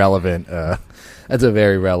very relevant. That's a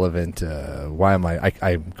very relevant. Why am I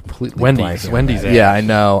completely Wendy's. blanking on Wendy's that. ad. Yeah, I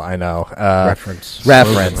know.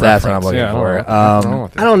 Reference. That's what I'm looking Yeah, for. I don't know. What's wrong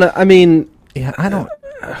with I don't know. I mean, Yeah, I don't.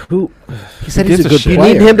 who He said Who he's a gives a good shit? you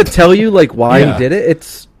player. need him to tell you like why Yeah. he did it?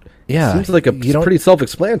 It's Yeah, seems like you don't. pretty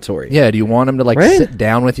self-explanatory. Yeah, do you want him to like Right? sit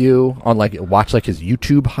down with you on like watch like his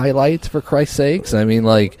YouTube highlights for Christ's sakes? I mean,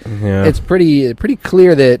 like Yeah. it's pretty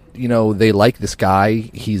clear that they like this guy.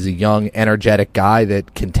 He's a young, energetic guy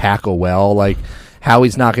that can tackle well. Like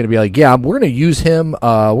Howie's not going to be like, yeah, we're going to use him.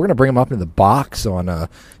 We're going to bring him up in the box on a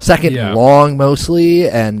second Yeah. and long mostly,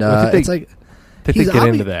 and I think it's like Did they he's get obvi-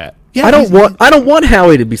 into that? Yeah, I he's- don't want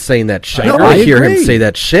Howie to be saying that shit. No, I want I to hear him agree. say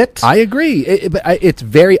that shit. I agree, but it's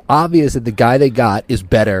very obvious that the guy they got is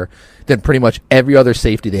better than pretty much every other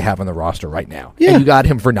safety they have on the roster right now. Yeah. And you got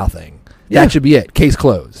him for nothing. Yeah. That should be it. Case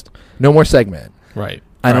closed. No more segment. Right.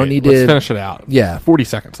 I don't Right. need Let's to- finish it out. Yeah. 40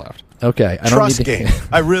 seconds left. Okay. I don't Trust need to, game.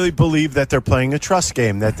 I really believe that they're playing a trust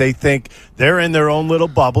game, that they think they're in their own little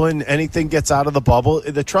bubble and anything gets out of the bubble,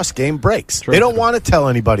 the trust game breaks. They don't want to tell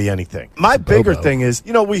anybody anything. My bigger thing is,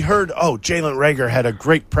 we heard, Jalen Reagor had a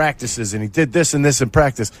great practices and he did this and this in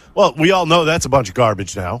practice. Well, we all know that's a bunch of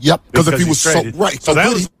garbage now. Yep, because if he he's was so traded. right, So so that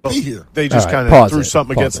would was he be here? They just All right, kind pause of threw it,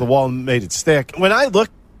 something pause against the it. wall and made it stick. When I look,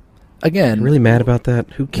 again, really mad about that.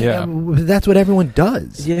 Who cares? Yeah. that's what everyone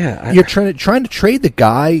does. Yeah, You're trying to trade the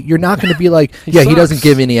guy. You're not going to be like, he sucks. doesn't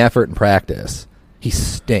give any effort in practice. He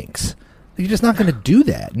stinks. You're just not going to do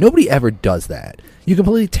that. Nobody ever does that. You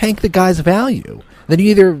completely tank the guy's value. Then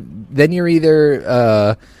you're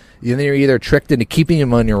either tricked into keeping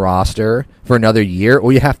him on your roster for another year,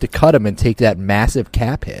 or you have to cut him and take that massive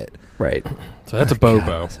cap hit. Right. So that's a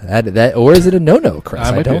Bobo. That or is it a no, Chris?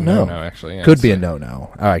 I might be don't a know. no-no, actually. Yeah, Could be a it's- no.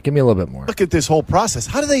 All right, give me a little bit more. look at this whole process.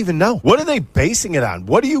 How do they even know? What are they basing it on?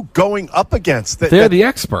 What are you going up against? They're the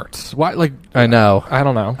experts. Why? Like, I know. I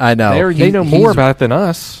don't know. I know. They know more He's- about it than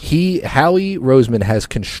us. Howie Roseman has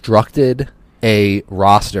constructed a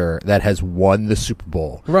roster that has won the Super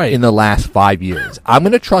Bowl Right. in the last 5 years. I'm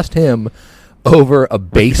going to trust him over a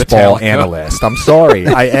baseball Metallica. analyst. I'm sorry.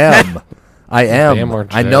 I am. Bam or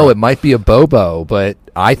I Joe. know it might be a Bobo, but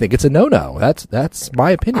I think it's a no. That's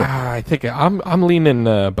my opinion. I think I'm leaning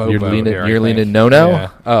Bobo. You're leaning- here, I you're think. leaning no-no? Yeah.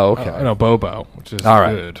 Oh, okay. No, Bobo, which is All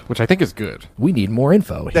right. good. Which I think is good. We need more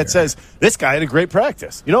info here. that says this guy had a great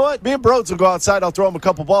practice. You know what? Me and Broads will go outside. I'll throw him a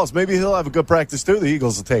couple balls. Maybe he'll have a good practice too. The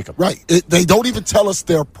Eagles will take him. Right. They don't even tell us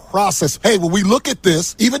their process. Hey, when we look at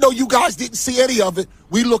this, even though you guys didn't see any of it,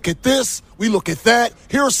 we look at this, we look at that.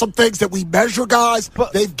 Here are some things that we measure, guys.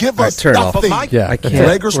 But- They've given All right, us turn it off. nothing. Yeah, I that's can't.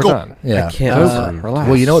 it. Rager's We're go. done. Yeah. I can't listen. Relax.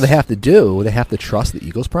 Well, you know what they have to do? They have to trust the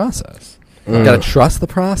Eagles process. Got to trust the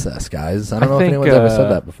process, guys. I don't I know if think, anyone's ever said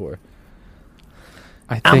that before.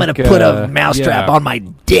 I'm going to put a mousetrap on my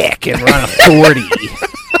dick and run a 40.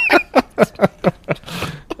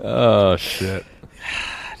 Oh shit!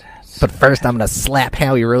 But first, I'm going to slap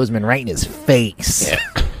Howie Roseman right in his face.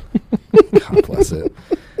 Yeah. God bless it.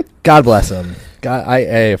 God bless him.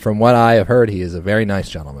 From what I have heard, he is a very nice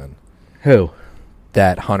gentleman. Who?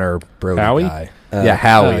 That Hunter Brody Howie? guy.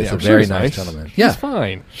 Howie is a I'm very sure nice he's gentleman. He's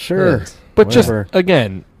fine. Sure. Yes. But Whatever. just,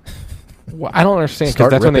 again, I don't understand, because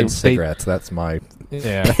Start that's when ripping they cigarettes. That's my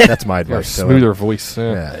yeah. that's my Got a advice. to smoother it. voice.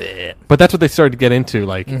 Yeah. But that's what they started to get into.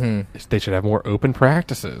 Like, they should have more open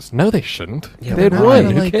practices. No, they shouldn't. Yeah, they had they're one.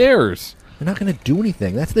 not, Who like- cares? They're not going to do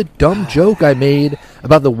anything. That's the dumb joke I made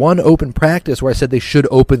about the one open practice where I said they should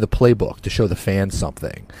open the playbook to show the fans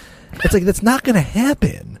something. It's like, that's not going to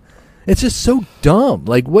happen. It's just so dumb.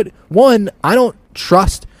 Like, what? One, I don't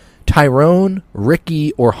trust Tyrone,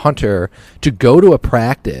 Ricky, or Hunter to go to a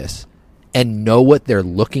practice and know what they're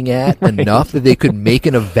looking at enough that they could make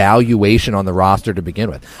an evaluation on the roster to begin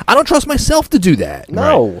with. I don't trust myself to do that.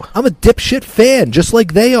 No. I'm a dipshit fan, just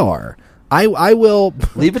like they are. I will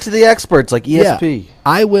Leave it to the experts like ESP. Yeah,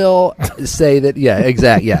 I will say that. Yeah,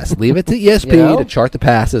 exactly. Yes, leave it to ESP You know? to chart the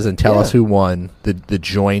passes and tell Yeah. us who won the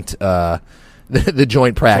joint the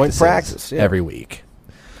joint practices practice, yeah. every week.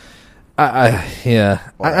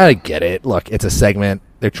 I get it. Look, it's a segment.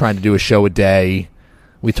 They're trying to do a show a day.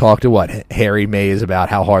 We talked to Harry Mays about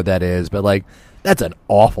how hard that is, but like, that's an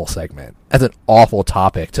awful segment. That's an awful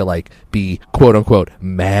topic to like be quote unquote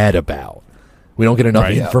mad about. We don't get enough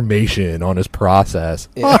Right. information on his process.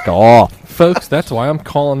 Fuck off. Folks, that's why I'm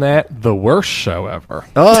calling that the worst show ever.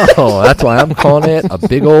 Oh, that's why I'm calling it a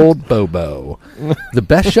big old bobo. The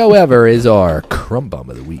best show ever is our Crumb Bum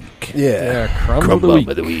of the Week. Yeah, crumb Crumb of the Bum week.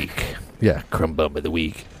 of the Week. Yeah, Crumb Bum of the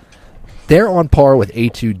Week. They're on par with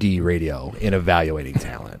A2D Radio in evaluating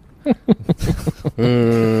talent.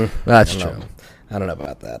 That's true. I don't know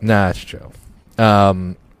about that. Nah, that's true.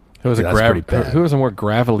 Who has That's pretty bad. who has a more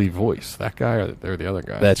gravelly voice? That guy or the other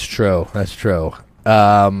guy? That's true. That's true.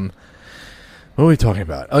 What are we talking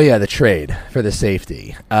about? Oh, yeah, the trade for the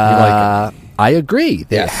safety. I agree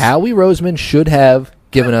that Yes. Howie Roseman should have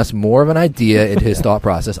given us more of an idea in his thought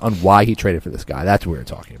process on why he traded for this guy. That's what we were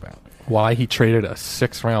talking about. why he traded a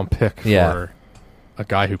 6th-round pick Yeah. for a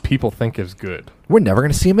guy who people think is good. We're never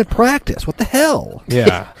going to see him at practice. What the hell?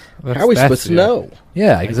 Yeah. How are we supposed to know?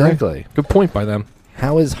 Yeah, exactly. Good point by them.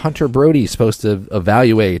 How is Hunter Brody supposed to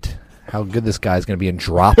evaluate how good this guy's going to be in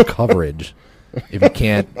drop coverage if you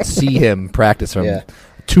can't see him practice from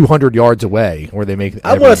 200 yards away where they make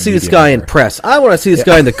I want to see this guy in press. I want to see this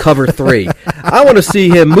guy in the cover 3. I want to see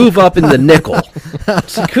him move up in the nickel.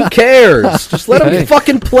 It's like, who cares? Just let him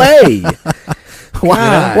fucking play.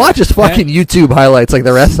 Watch his fucking YouTube highlights like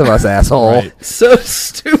the rest of us, asshole. Right. So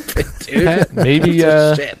stupid, dude. Pat, maybe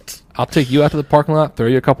Shit. I'll take you out to the parking lot, throw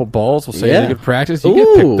you a couple balls. We'll say Yeah. you had a good practice. You Ooh.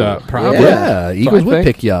 get picked up, probably. Yeah, Eagles I would think.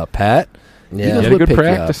 pick you up, Pat. Yeah. Eagles You had a would good pick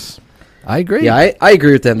practice. you up. I agree. Yeah, I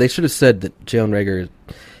agree with them. They should have said that Jalen Rager,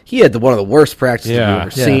 he had one of the worst practices Yeah.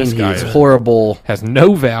 we've Yeah, ever seen. this He guy was is- horrible. Has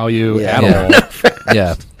no value Yeah. at Yeah.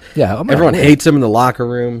 all. yeah. Everyone hates him in the locker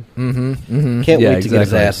room. Mm-hmm. Can't Yeah, wait to get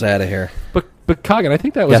his exactly. ass out of here. But Coggin, I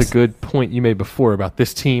think that was Yes. a good point you made before about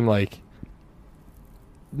this team. Like,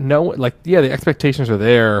 the expectations are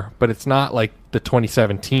there, but it's not like the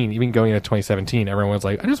 2017. Even going into 2017, everyone was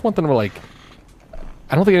like, I just want them to like.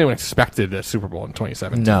 I don't think anyone expected a Super Bowl in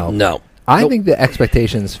 2017. No. I think the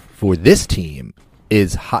expectations for this team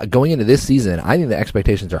is going into this season. I think the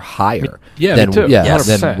expectations are higher. Yeah, than me too. Yeah,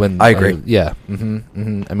 100%. than when I agree. yeah.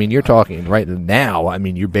 I mean, you're talking right now. I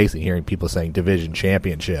mean, you're basically hearing people saying division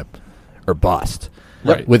championship or bust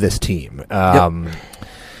Right. with this team.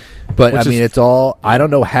 But Which I mean, is- it's all. I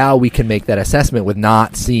don't know how we can make that assessment with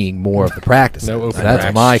not seeing more of the practices. No open That's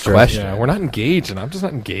practice. my Sure. question. Yeah, we're not engaged enough. I'm just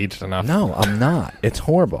not engaged enough. No, I'm not. It's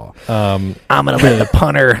horrible. Um, I'm gonna let the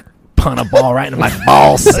punter punt a ball right into my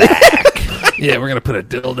ball sack. yeah, we're gonna put a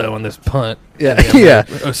dildo on this punt. Yeah.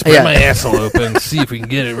 Spread my asshole open. See if we can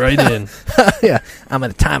get it right in. Yeah, I'm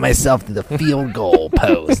going to tie myself to the field goal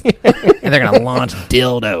post, and they're going to launch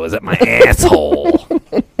dildos at my asshole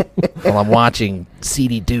while I'm watching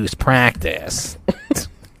CD Deuce practice.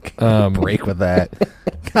 Break with that.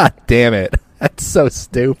 God damn it. That's so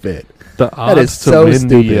stupid. The odds is to so win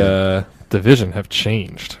stupid. the division have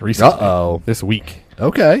changed recently. Uh-oh. This week,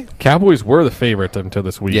 Okay. Cowboys were the favorite until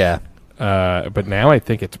this week. Yeah. But now I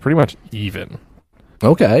think it's pretty much even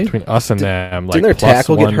Okay. between us and them. Like didn't their plus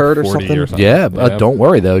tackle get hurt or 140 something? Yeah, don't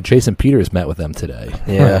worry, though. Jason Peters met with them today.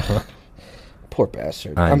 Yeah. Poor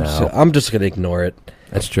bastard. I know. I'm just going to ignore it.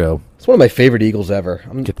 That's true. It's one of my favorite Eagles ever.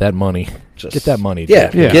 Get that money. Just- Get that money. Yeah,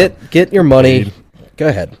 Jake. Yeah. Get your money. Go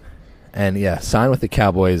ahead. And, yeah, sign with the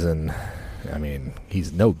Cowboys, and, I mean,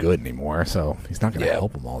 he's no good anymore, so he's not going to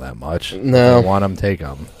help them all that much. No. If they want him, take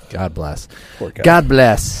him. God bless. Poor guy. God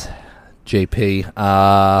bless.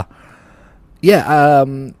 JP.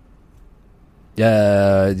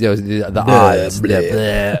 The odds.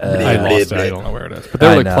 I lost it. I don't know where it is. But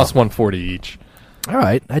they're like plus 140 each. All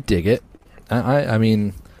right, I dig it. I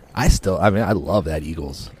mean, I love that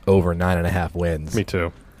Eagles over 9.5 wins. Me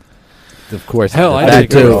too. Of course, hell, I that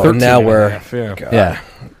did go too. Now we're yeah.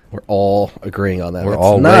 We're all agreeing on that. We're That's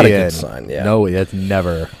all not a way good in. sign. Yeah. No, that's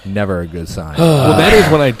never a good sign. Well, that is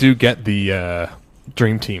when I do get the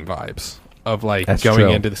Dream Team vibes of like That's going true.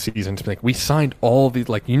 into the season to be like, we signed all these,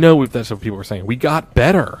 like, that's what people were saying. We got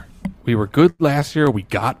better. We were good last year. We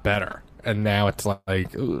got better. And now it's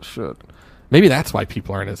like, oh, shit. Maybe that's why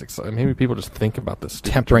people aren't as excited. Maybe people just think about this.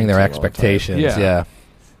 Tempering their Dream Team all the time. expectations. Yeah.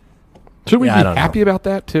 Should we be I don't happy know. about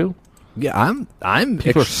that too? Yeah, I'm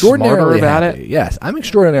People are extraordinarily smarter about happy. it? Yes, I'm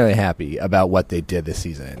extraordinarily happy about what they did this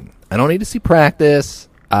season. I don't need to see practice.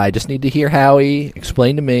 I just need to hear Howie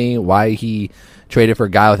explain to me why he traded for a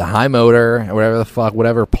guy with a high motor, or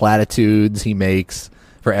whatever platitudes he makes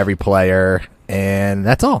for every player, and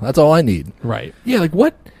that's all. That's all I need. Right. Yeah, like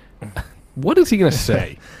what is he going to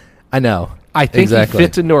say? I know. I think exactly. he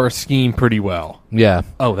fits into our scheme pretty well. Yeah.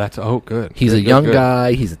 Oh, good. He's Good, a good, young good.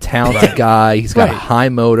 guy. He's a talented guy. He's got a Right. high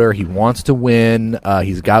motor. He wants to win.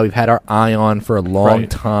 He's a guy we've had our eye on for a long Right.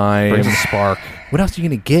 time. Brings a spark. What else are you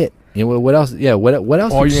going to get? You know, what else? Yeah, what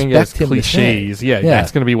else? All do you're you going to get is expect him to say? cliches. Yeah,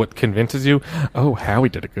 that's going to be what convinces you. Oh, Howie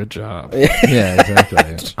did a good job. Yeah,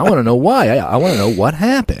 exactly. I want to know why. I want to know what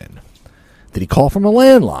happened. Did he call from a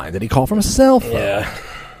landline? Did he call from a cell phone? Yeah.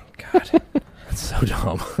 That's so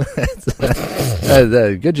dumb.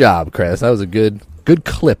 Good job, Chris. That was a good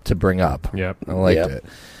clip to bring up. Yep. I liked Yep. it.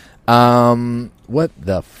 What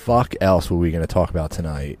the fuck else were we going to talk about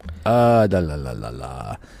tonight? All right.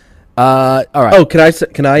 Oh,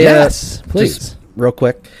 can I? Yes, please. Just real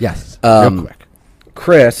quick. Yes. Um, real quick.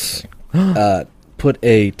 Chris put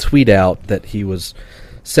a tweet out that he was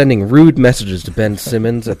sending rude messages to Ben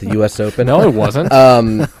Simmons at the U.S. Open. No, it wasn't.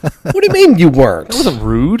 What do you mean you weren't? It wasn't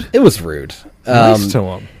rude. It was rude. Nice to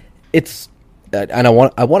him. It's and I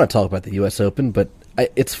want to talk about the U.S. Open, but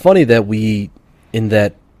it's funny that we, in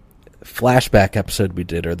that flashback episode we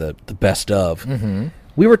did, or the best of,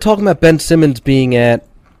 we were talking about Ben Simmons being at.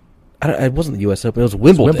 It wasn't the U.S. Open. It was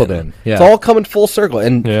Wimbledon. Yeah. It's all coming full circle,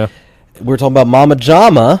 and Yeah. we were talking about Mama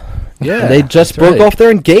Jama. Yeah, and they just that's broke right. off their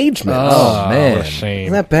engagement. Oh, man. What a shame.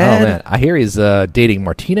 Isn't that Oh bad? man, I hear he's dating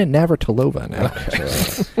Martina Navratilova now.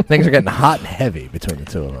 Things are getting hot and heavy between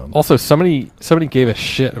the two of them. Also, somebody gave a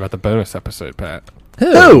shit about the bonus episode, Pat.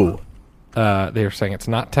 Who? They were saying it's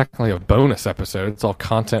not technically a bonus episode. It's all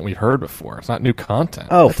content we've heard before. It's not new content.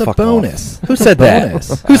 Oh, That's a fuck bonus. off. Who said Bonus.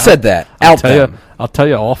 that? Who said that? Out them. I'll tell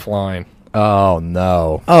you offline. Oh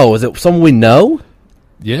no. Oh, is it someone we know?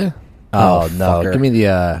 Yeah. Oh, no. fucker. Give me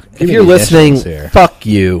the. If you're listening, here. fuck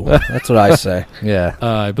you. That's what I say. Yeah.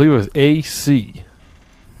 I believe it was AC.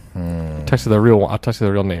 I'll text you the real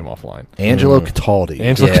name offline. Angelo Cataldi.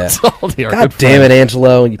 Angela Yeah. Cataldi, our God good damn it, friend.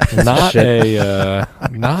 Angelo. You piece of Not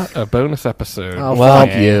shit. not a bonus episode. Oh, Well,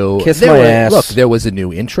 fuck you. kiss There my were- ass. Look, there was a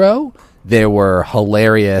new intro. There were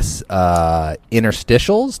hilarious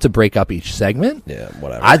interstitials to break up each segment. Yeah,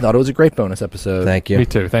 whatever. I thought it was a great bonus episode. Thank you. Me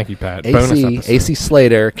too. Thank you, Pat. Bonus AC, episode. AC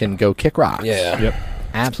Slater can go kick rocks. Yeah. Yep.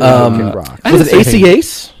 Absolutely kick rocks. I Was didn't it say AC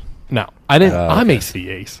Ace? No, I didn't. Oh, I'm okay. AC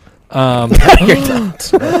Ace.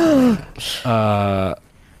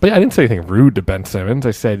 But yeah, I didn't say anything rude to Ben Simmons.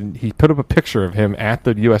 I said he put up a picture of him at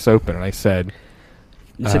the U.S. Open, and I said,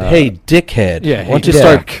 You said, hey, dickhead. yeah, why don't hey, you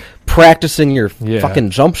start dick." practicing your Yeah.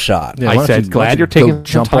 fucking jump shot? Yeah, I why don't said, you- glad why don't you're you go taking some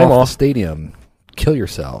jump time off off. the stadium. Kill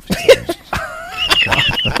yourself.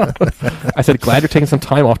 I said, glad you're taking some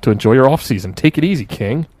time off to enjoy your off season. Take it easy,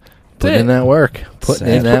 King. Put in that work. Put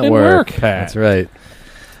in that Put in work. work, Pat. That's right.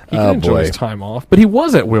 He Oh, can enjoy boy. his time off, but he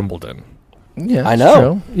was at Wimbledon. Yeah, I it's know.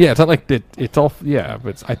 true. Yeah, it's not like that. It's all. Yeah,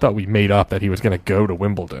 but I thought we made up that he was going to go to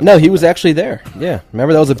Wimbledon. No, he was actually there. Yeah.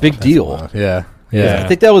 Remember, that was a big deal. Yeah. Yeah. I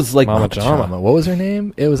think that was like Mama Jama. What was her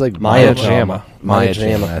name? It was like Maya Jama. Maya Maya Jama.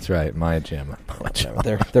 Jama. That's right. Maya Jama.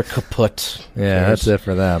 They're kaput. Yeah, that's it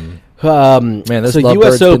for them. Man, this so Lovebirds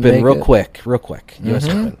U.S. didn't Open, make real it. quick. U.S.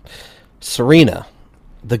 Open. Serena,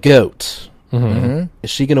 the GOAT. Is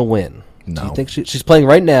she going to win? Do No. you think she's playing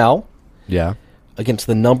right now Yeah. against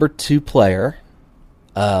the number 2 player?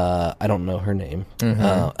 I don't know her name.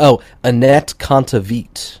 Annette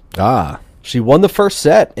Kontaveit. Ah. She won the first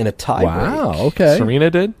set in a tie Wow. break. Okay. Serena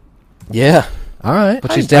did. Yeah, All right.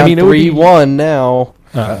 but she's I down mean, it would be- 3-1 now.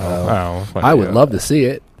 Oh, I would love to see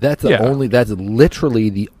it. That's That's literally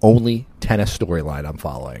the only tennis storyline I'm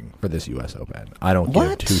following for this U.S. Open. I don't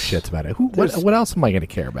give two shits about it. What else am I going to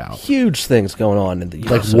care about? Huge things going on in the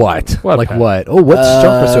U.S. Like what? What, like Pat? what? Oh, what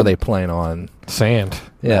surface are they playing on? Sand.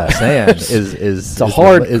 Yeah, sand is the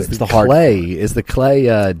hard. Is it's the hard clay? Is the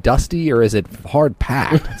clay dusty or is it hard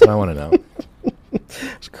packed? That's what I want to know.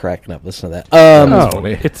 It's cracking up. Listen to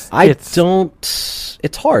that. It's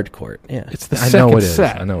It's hard court. Yeah, It's the I know second it is.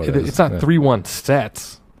 set. I know it is. It's not Yeah. 3-1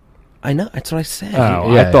 sets. I know. That's what I said.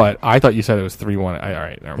 Oh, Yeah. I thought you said it was 3-1. All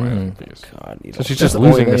right, never mind. I'm confused. God, you So don't- she's That's just the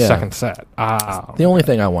only losing the thing, yeah. second set. Ah, The only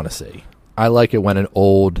thing I want to see. I like it when an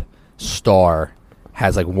old star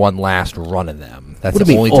has like one last run in them. That's What do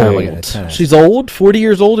the you only mean time I old? get into tennis. She's old. 40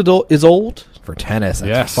 years old is old. For tennis, that's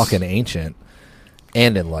Yes. fucking ancient.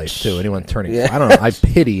 And in life too. Anyone turning Yeah. I don't know. I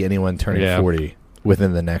pity anyone turning Yeah. 40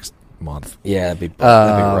 within the next month. Yeah, that'd be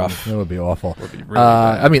rough. That would be awful. Would be really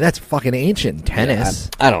bad. I mean, that's fucking ancient tennis.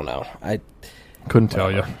 I don't know. couldn't tell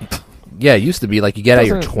you. Yeah, it used to be like you get out of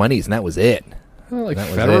your Doesn't- 20s and that was it. Like That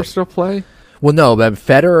was Federer it. still play? Well, no, but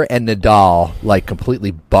Federer and Nadal like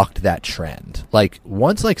completely bucked that trend. Like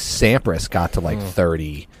once like Sampras got to like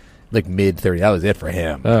 30, like mid 30, that was it for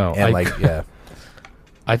him. Oh, and yeah,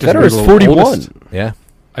 I just Federer's Googled 41. oldest- yeah.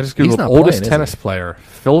 I just He's googled not oldest playing, is tennis he? player,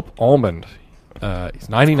 Philip Almond. He's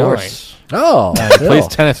 99. Of course. Oh, He plays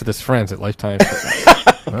tennis with his friends at Lifetime.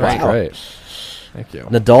 Right, right. Thank you.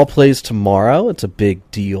 Nadal plays tomorrow. It's a big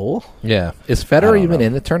deal. Yeah, is Federer even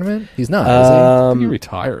in the tournament? He's not. Is I think he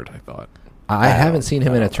retired, I thought. he? I haven't seen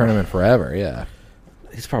him in a tournament forever. Yeah,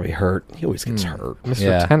 He's probably hurt. He always gets hurt. Mr.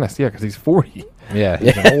 Yeah. Tennis, yeah, because he's 40. yeah,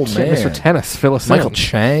 he's an old man. Mr. Tennis, fill us Michael in.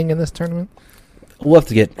 Chang in this tournament. We'll have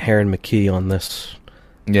to get Heron McKee on this.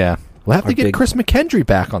 Yeah, we'll have Our to get big- Chris McKendry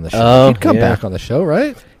back on the show. Oh, He'd come yeah. back on the show,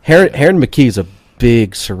 right? Heron McKee's a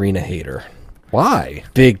big Serena hater. Why?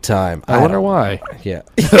 Big time. I wonder why. Yeah.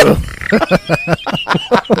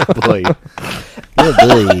 Boy.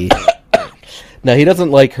 No, he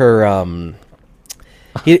doesn't like her.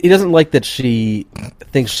 He doesn't like that she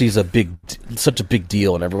thinks she's such a big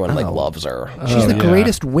deal, and everyone like loves her. She's the yeah.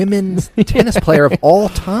 greatest women's tennis player of all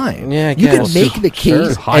time. Yeah, I you can guess. make the Sure.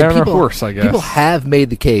 case. High and on her people, horse, I guess. People have made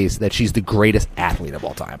the case that she's the greatest athlete of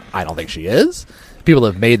all time. I don't think she is. People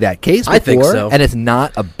have made that case before, I think so. and it's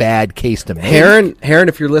not a bad case to make. Heron,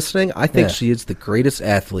 if you're listening, I think Yeah. she is the greatest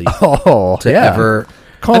athlete oh, to yeah. ever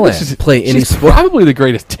Call I in. think she's- play any she's sport. probably the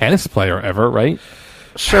greatest tennis player ever, right?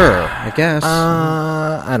 Sure, I guess.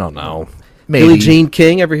 I don't know. Maybe. Billie Jean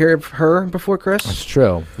King. Ever hear of her before, Chris? It's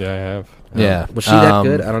true. Yeah, I have. Yeah. Was she that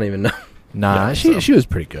good? I don't even know. Nah, Yeah, she so. she was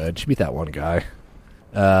pretty good. She beat that one guy.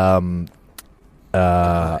 Yeah,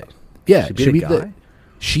 She beat a guy?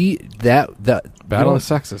 that Battle you of the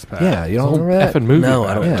Sexes, Pat. Yeah, you It's a don't whole remember that? effing movie. No,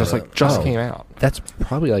 about I don't it. know Just that. like just Oh. came out. That's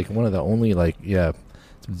probably like one of the only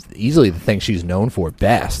easily the thing she's known for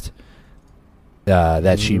best.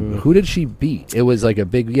 That she who did she beat? It was like a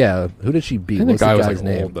big Who did she beat? I think the What's guy the was guy's like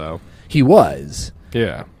name? old though. He was.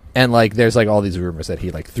 Yeah. And like, there's like all these rumors that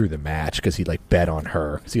he like threw the match because he like bet on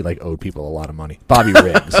her because he like owed people a lot of money. Bobby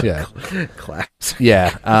Riggs, yeah, Class.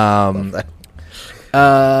 yeah.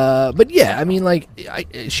 But yeah, I mean, like,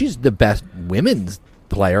 she's the best women's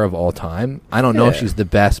player of all time. I don't know if Yeah. she's the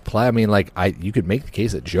best player. I mean, like, you could make the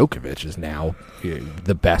case that Djokovic is now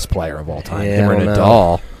the best player of all time. Yeah, Him or I don't know.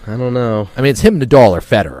 Nadal. I don't know. I mean, it's him, Nadal, or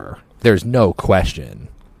Federer. There's no question.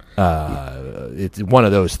 It's one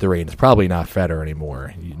of those three, and it's probably not Federer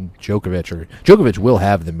anymore. Djokovic will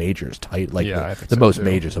have the majors tight, like Yeah, I the think so, most too.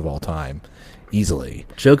 majors of all time, easily.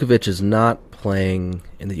 Djokovic is not playing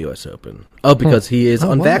in the U.S. Open. Oh, because he is Oh,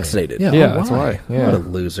 why? unvaccinated. Yeah, Yeah, oh, that's why. Yeah. What a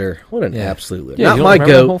loser. What an Yeah. absolute loser. Yeah, Not you don't my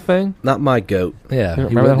remember that whole goat. thing? Not my goat. Yeah, You he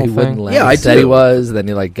remember that wouldn't, he whole wouldn't thing? let. Yeah, he I said do. he was. Then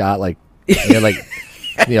he like got like, like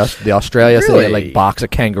the Australia said he had, Really? like box a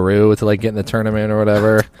kangaroo to like get in the tournament or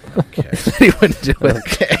whatever. He wouldn't do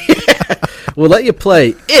it. We'll let you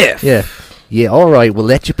play if. Yeah, yeah. All right, we'll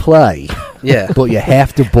let you play, Yeah. but you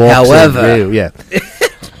have to box. However. a roo. Yeah.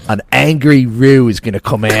 An angry Roo is going to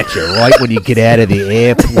come at you right when you get out of the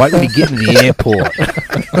airport, right when you get in the airport.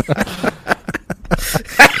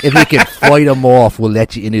 If you can fight him off, we'll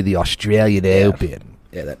let you into the Australian Open.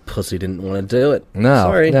 Yeah, that pussy didn't want to do it. No,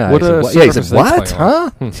 Sorry. no. What, he said, surface what? Yeah, he said, do they what? play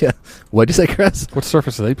Huh? on? Yeah. What'd you say, Chris? What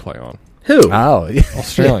surface do they play on? Who? Oh, yeah.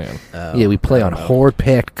 Australian. Yeah, we play on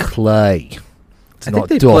hard-packed clay. It's I not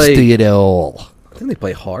think they dusty play- at all. I think they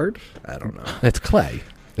play hard. I don't know. It's clay.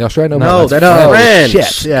 The Australian Open. No, that's oh, French.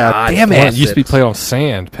 shit. Yeah, God damn Well, it. it used to be played on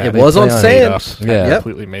sand, Pat. It They was on made sand. up. Yeah. Yep.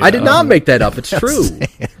 Completely made I did up. not make that up. It's true.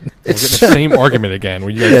 We're getting the same argument again, where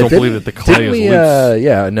you guys don't believe that the clay is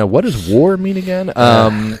loose. No, what does war mean again?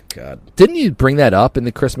 God. Didn't you bring that up in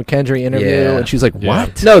the Chris McKendry interview? Yeah. And she's like, Yeah.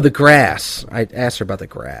 what? No, the grass. I asked her about the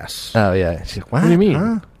grass. Oh, yeah. She's like, What do you mean?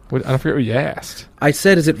 Huh? I don't forget what you asked. I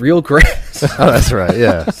said, is it real grass? Oh, that's right,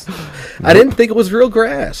 yeah. I didn't think it was real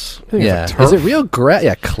grass. Yeah. turf. Is it real grass?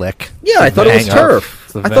 Yeah, click. Yeah, I thought it was Hang up. turf.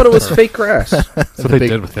 It's a I thought it was turf. fake grass. That's what they big-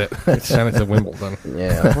 did with it. It sent it to Wimbledon.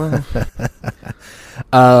 Yeah.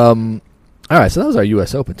 Well, All right, so that was our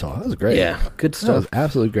U.S. Open talk. That was great. yeah. Good That was stuff.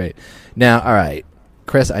 absolutely great. Now, all right,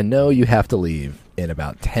 Chris, I know you have to leave in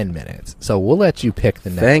about 10 minutes, so we'll let you pick the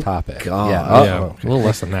next Thank topic. God. Yeah. Yeah, Oh, a little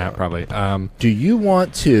less than that, probably. do you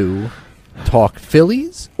want to talk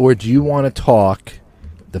Phillies, or do you want to talk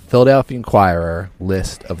the Philadelphia Inquirer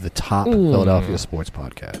list of the top Philadelphia sports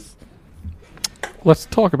podcasts? Let's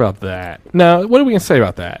talk about that. Now, what are we going to say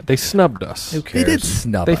about that? They snubbed us. Who They cares? did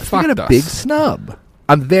snub They us. They got fucked a us. big snub.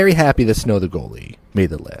 I'm very happy that Snow the goalie made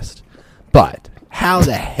the list, but how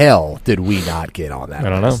the hell did we not get on that? I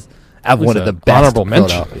don't list? know. Of It was one of a the best honorable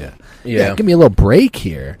mention. Philadelphia. Yeah. Give me a little break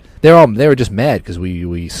here. They were just mad because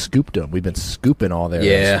we scooped them. We've been scooping all their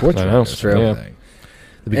Yeah. sports I know. writers True. and Yeah. everything.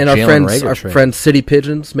 The big And our Jalen Rager our trade. friend City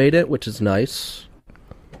Pigeons made it, which is nice.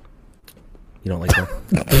 You don't like that?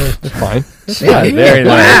 Fine. Yeah, very nice.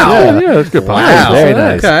 Yeah, yeah, that's a good. Wow. Very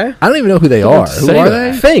nice. Okay. I don't even know who they are. Who say are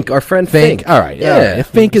that. they? Fink, our friend Fink. All right. Yeah. Yeah. If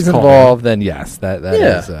Fink is Call involved, then yes, that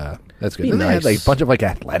Yeah. is that's good. Be Then they had nice. like a bunch of like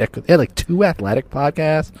athletic. They had like 2 athletic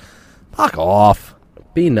podcasts. Fuck off.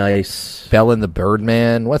 Be nice. Bell and the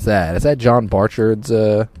Birdman. What's that? Is that John Barchard's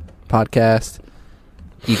podcast?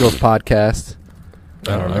 Eagles podcast.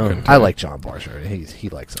 I don't know. I like John Barchard. He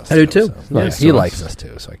likes us. I do too. So. Nice. He Nice. likes us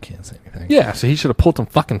too, so I can't say anything. Yeah, so he should have pulled some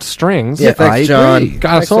fucking strings. Yeah, I thanks, John. agree. Got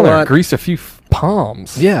us Thanks a on there. lot. Grease a few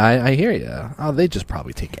palms. Yeah, I hear you. Oh, they just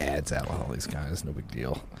probably take ads out with all these guys. No big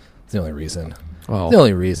deal. It's the only reason. Well, The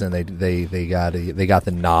only reason they got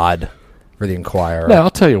the nod for the Inquirer. no, I'll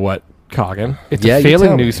tell you what, Coggin. It's Yeah, a you failing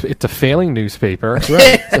tell me. news. It's a failing newspaper. That's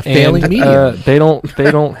right. It's a failing And, media. they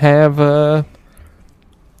don't have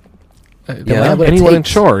they don't Yeah, have what it anyone in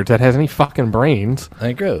takes. charge that has any fucking brains. I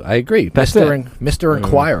agree. That's Mr.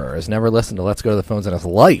 Inquirer has never listened to Let's Go to the Phones in his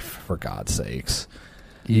life, for God's sakes.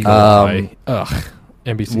 Eagle Eye. Ugh.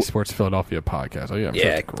 NBC Sports Philadelphia podcast. Oh yeah, I'm sure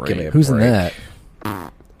Yeah, it's great. give me a Who's in break. that? I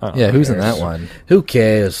don't Yeah, know. who's in that one? Who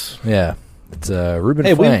cares? Yeah, it's Ruben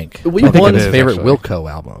Hey, Frank. we I think won- it's his It is, favorite actually. Wilco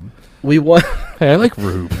album. We won. Hey, I like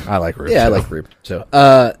Rube. I like Ruben. Yeah, I too. like Rube too.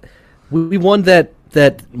 We won that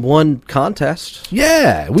one contest.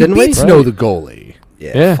 Yeah, we Didn't beat we? Snow Right. the goalie.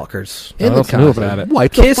 Yeah, fuckers. In No the one else knew contest. about it.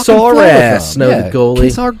 Wiped the Kiss fucking our floor with ass, them. Snow the goalie.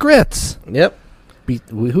 Kiss our grits. Yep.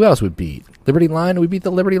 Who else we beat? Liberty Line. We beat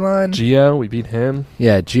the Liberty Line. Gio, we beat him.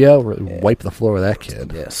 Yeah, Gio wiped the floor with that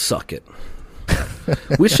kid. Yeah, suck it.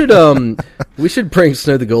 we should bring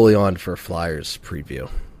Snow the goalie on for Flyers preview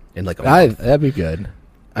in like a month. That'd be good.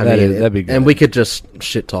 I That'd mean, be good. and we could just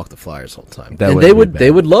shit talk the Flyers the whole time. That and wouldn't be they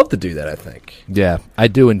bad. would love to do that. I think. Yeah, I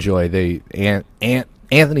do enjoy Anthony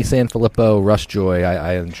Sanfilippo, Russ Joy.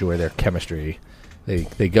 I enjoy their chemistry.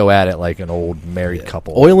 They go at it like an old married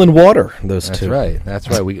couple. Oil and water. Those That's two. right. That's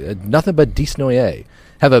right. We nothing but Desnoyer.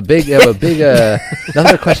 Have a big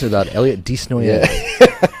another question about Elliot Desnoyer.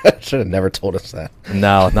 Should have never told us that.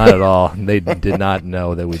 No, not at all. They did not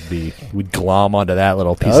know that we'd glom onto that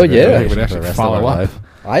little piece Oh, of yeah. information They would for the actually rest of follow our up.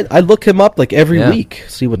 life. I look him up like every Yeah. week,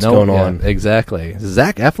 see what's going on. Exactly. Has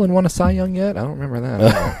Zach Eflin won a Cy Young yet? I don't remember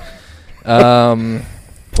that.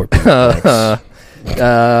 Poor people. Yeah,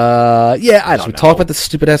 I Should don't we know. talk about the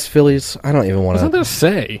stupid ass Phillies? I don't even want What's to. there to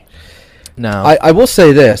say? No. I will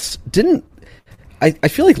say this. I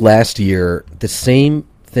feel like last year the same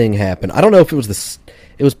thing happened. I don't know if it was this.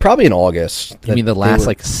 It was probably in August. You that mean the they last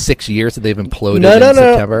were- 6 years that they've imploded No, in no, no,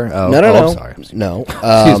 September? no, Oh, no, no. I'm sorry. No.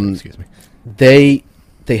 Excuse me. They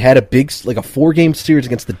had a big like a 4-game series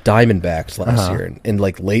against the Diamondbacks last Uh-huh. year in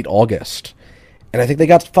like late August, and I think they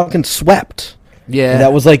got fucking swept. Yeah. And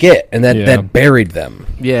that was like it, and Yeah. that buried them.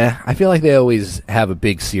 Yeah, I feel like they always have a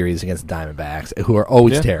big series against Diamondbacks, who are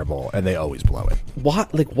always Yeah. terrible, and they always blow it. Why?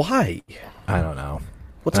 Like why? I don't know.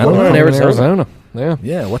 What's I don't going on in know. Arizona? Yeah.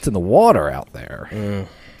 Yeah, what's in the water out there?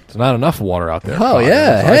 There's not enough water out there. Oh, Coggin.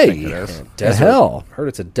 yeah, That's what I hey. think it is. The hell? Heard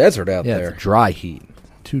it's a desert out Yeah, there. it's dry heat.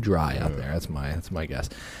 Too dry out there. That's my guess.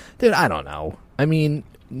 Dude, I don't know. I mean,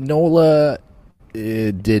 Nola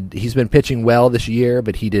he's been pitching well this year,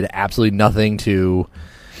 but he did absolutely nothing to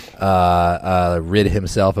rid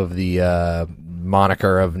himself of the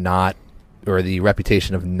moniker of not, or the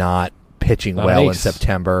reputation of not pitching Not well in ace.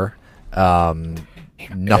 September.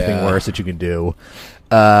 Nothing worse that you can do.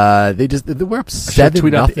 We're up I should 7-0.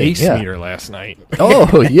 tweet out the ace yeah. meter last night.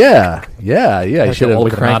 Oh yeah. You should have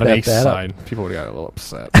Not cranked an that ace up. sign. People would have got a little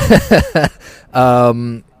upset.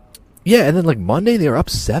 Yeah, and then like Monday they were up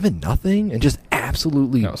 7-0 and just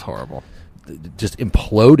absolutely That was horrible. just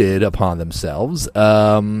imploded upon themselves.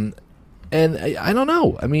 And I don't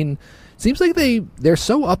know. I mean, it seems like they're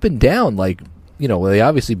so up and down. Like, they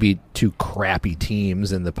obviously beat two crappy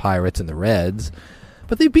teams in the Pirates and the Reds,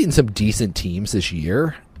 but they've beaten some decent teams this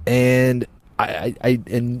year. And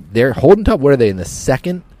and they're holding top. What are they in the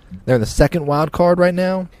second? They're in the second wild card right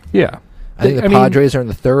now. Yeah. I think the Padres are in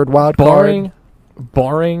the third wild card.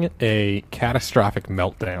 Barring a catastrophic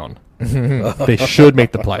meltdown, they should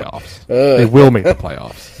make the playoffs. They will make the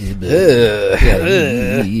playoffs.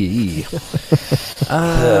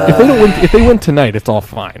 If they win tonight, it's all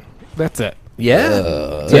fine. That's it.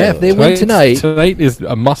 If they win tonight is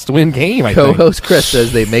a must-win game. I think. Co-host Chris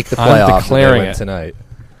says they make the I'm playoffs if they declaring win it. tonight.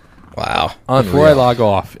 Wow. Before I log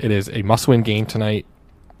off, it is a must-win game tonight,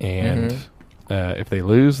 and if they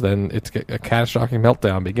lose, then it's a catastrophic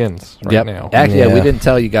meltdown begins now. Actually, we didn't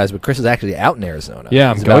tell you guys, but Chris is actually out in Arizona. Yeah,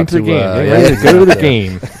 I'm He's going about to the game. yeah, Ready to go to the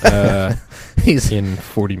yeah. game He's in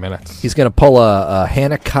 40 minutes. He's going to pull a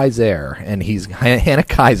Hannah Kaiser, and he's going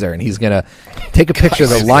to take a picture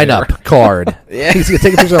of the lineup card. He's going to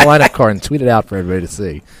take a picture of the lineup card and tweet it out for everybody to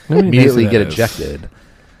see. Nobody knows Immediately who get that is. ejected.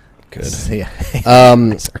 Good.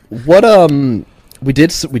 What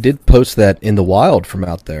we did post that in the wild from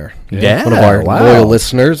out there. Yeah, One of our wow. loyal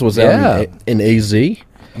listeners was out in AZ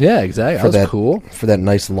Yeah, exactly. That was cool. for that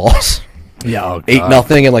nice loss. Yeah,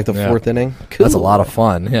 8-0 in like the fourth inning. Cool. That's a lot of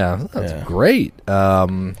fun. Yeah, that's great.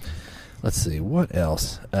 Let's see what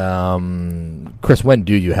else. Chris, when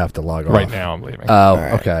do you have to log off? Right now, I'm leaving. Oh,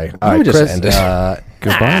 okay. All Let me right, just Chris. end it.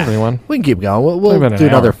 Goodbye, everyone. We can keep going. We'll We've been do an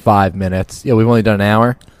another hour. 5 minutes. Yeah, we've only done an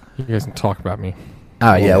hour. You guys can talk about me.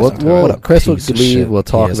 Oh yeah, What a Chris will piece of leave. shit We'll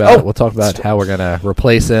talk he is. about Oh! we'll talk about how we're gonna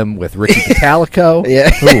replace him with Ricky Catalico.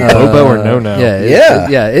 Bobo or no-no?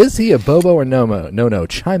 Yeah. Is he a Bobo or no?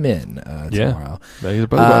 Chime in tomorrow. Yeah, he's a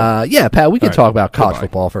Bobo. Yeah, Pat. We can All right, talk about college goodbye.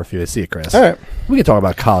 football for a few. See you, Chris. All right. We can talk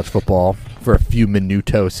about college football for a few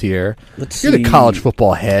minutos here. Let's You're the see. college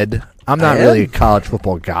football head. I'm not really a college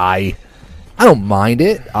football guy. I don't mind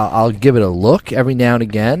it. I'll give it a look every now and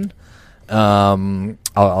again.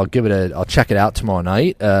 I'll give it I'll check it out tomorrow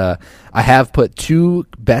night. I have put 2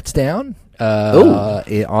 bets down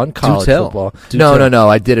on college football. No.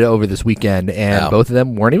 I did it over this weekend, and both of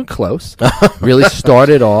them weren't even close. Really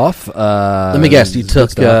started off. Let me guess. You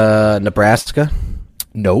took Nebraska.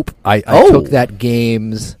 Nope. I took that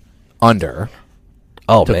game's under.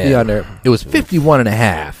 Oh Took the under. It was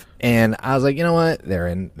 51.5, and I was like, you know what? They're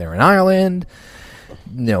in Ireland.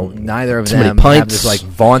 Neither of Too many them have pints. this like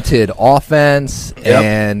vaunted offense,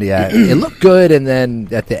 and it looked good. And then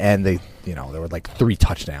at the end, there were like 3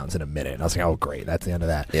 touchdowns in a minute. And I was like, oh great, that's the end of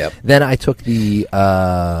that. Yep. Then I took the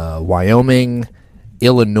Wyoming,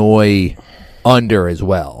 Illinois under as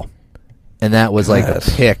well, and that was like a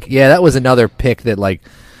pick. Yeah, that was another pick that like.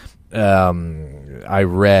 I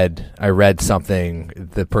read something.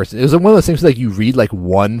 The person, it was one of those things like you read like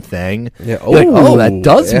one thing. Yeah. You're like, that Oh,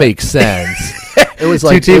 does yeah. make sense. It was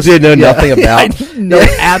like 2 teams you know nothing about. I know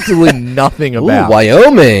absolutely nothing about.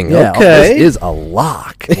 Wyoming. Yeah, Okay. this is a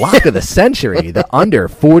lock of the century. The under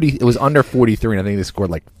 40. It was under 43, and I think they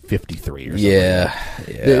scored like 53 or something. Yeah.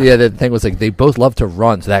 The thing was like they both love to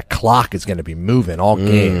run, so that clock is going to be moving all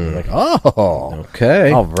game. Like,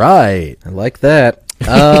 Okay. all right. I like that.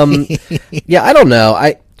 Yeah, I don't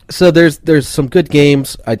know. So there's some good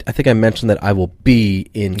games. I think I mentioned that I will be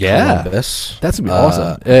in Columbus. That's gonna be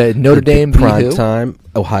awesome. Notre Dame prime who? time.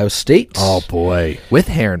 Ohio State. Oh boy, with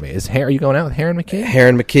Heron. Are you going out with Heron McKee?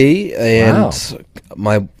 Heron McKee and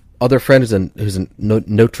my other friend who's a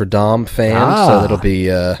Notre Dame fan. So it'll be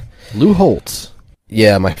Lou Holtz.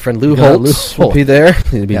 Yeah, my friend Lou got Holtz Lou will be there.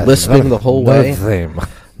 He'll be listening the whole way.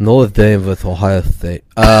 Notre Dame with Ohio State.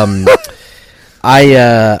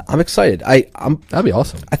 I'm excited. That'd be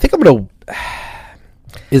awesome. I think I'm gonna.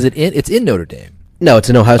 Is it in? It's in Notre Dame. No, it's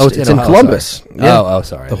in Ohio State. It's in Ohio, Columbus. sorry. Yeah.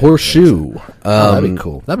 Sorry. The Horseshoe. That'd be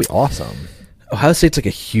cool. That'd be awesome. Ohio State's like a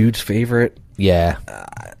huge favorite. Yeah.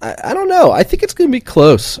 I don't know. I think it's going to be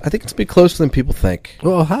close. I think it's going to be closer than people think.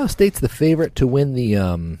 Well, Ohio State's the favorite to win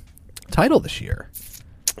the title this year.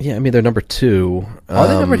 Yeah, I mean they're number 2. Are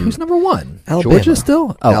they who's number 1? Alabama. Georgia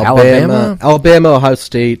still? Oh, Alabama, Ohio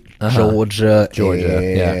State, Georgia,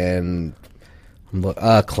 yeah. and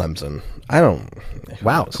Clemson. I don't.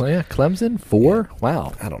 Wow, Clemson 4.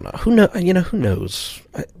 Wow, I don't know. Who knows?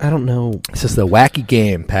 I don't know. It's just a wacky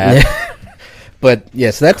game, Pat. But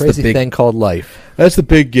yes, that's Crazy the big thing called life. That's the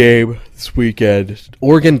big game this weekend.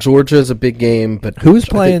 Oregon, Georgia is a big game, but Who's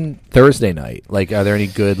playing Thursday night? Like, are there any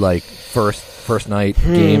good like first night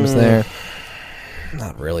games there?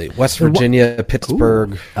 Not really. West Virginia,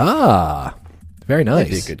 Pittsburgh. Ah, very nice.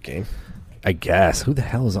 Might be a good game. I guess. Who the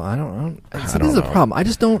hell is on? I don't this is a problem.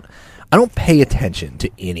 I don't pay attention to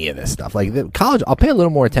any of this stuff. Like the college, I'll pay a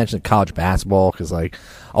little more attention to college basketball because like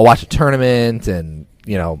I'll watch a tournament and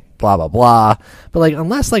blah blah blah. But like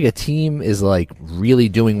unless like a team is like really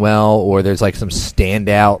doing well or there's like some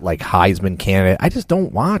standout like Heisman candidate, I just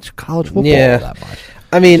don't watch college football that much.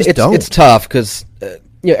 I mean, it's tough because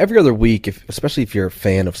every other week, especially if you're a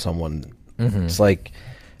fan of someone, it's like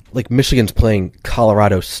Michigan's playing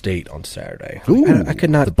Colorado State on Saturday. Ooh, I could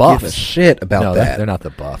not the Buffs. give a shit about that. They're not the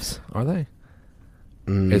Buffs, are they?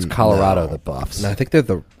 It's Colorado the Buffs. No, I think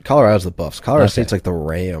they're Colorado's the Buffs. Colorado State's like the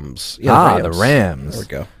Rams. The Rams. There we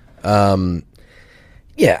go. I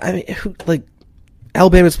mean,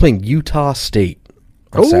 Alabama's playing Utah State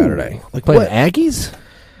on Saturday. Like playing the Aggies?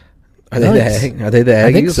 Are they the Aggies?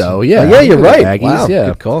 I think so. Yeah. Yeah, you're right. Aggies, wow, yeah.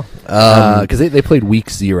 Good call. Because they played Week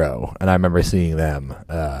 0, and I remember seeing them.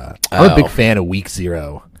 I'm a big fan of Week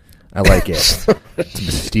 0. I like it. It's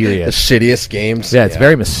mysterious. The shittiest games. Yeah, it's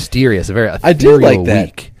very mysterious. A very I do like that.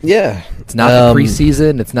 week. Yeah, it's not the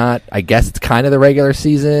preseason. It's not. I guess it's kind of the regular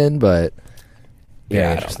season, but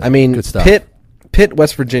I mean, good stuff. Pitt,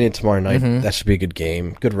 West Virginia tomorrow night. That should be a good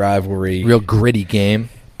game. Good rivalry. Real gritty game.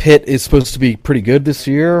 Pitt is supposed to be pretty good this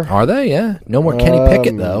year. Are they? Yeah. No more Kenny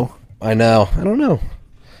Pickett though. I know. I don't know.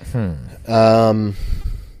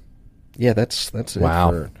 Yeah, that's it.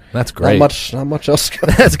 Wow. That's great. Not much else.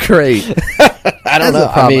 That's great. I don't know.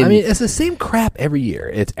 I mean, it's the same crap every year.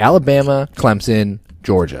 It's Alabama, Clemson,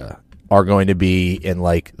 Georgia are going to be in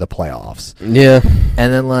like the playoffs. Yeah.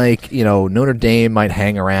 And then like, Notre Dame might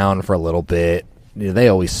hang around for a little bit. They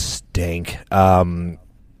always stink.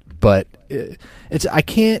 But I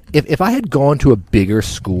can't if I had gone to a bigger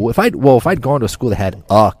school, if I'd gone to a school that had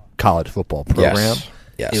a college football program,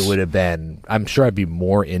 yes. It would have been, I'm sure I'd be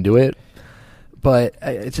more into it. But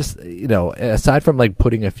it's just, aside from like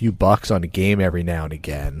putting a few bucks on a game every now and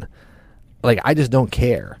again, like I just don't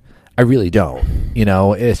care. I really don't.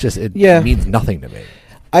 It's just it means nothing to me.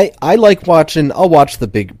 I like watching. I'll watch the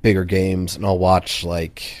bigger games, and I'll watch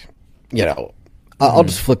I'll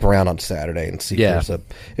just flip around on Saturday and see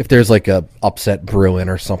if there's like a upset brewing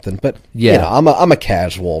or something. But I'm a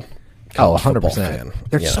casual. 100%.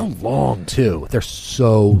 They're so long too. They're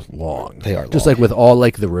so long. They are just long. like with all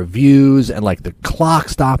like the reviews and like the clock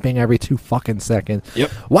stopping every 2 fucking seconds.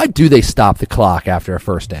 Yep. Why do they stop the clock after a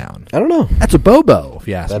first down? I don't know. That's a bobo, if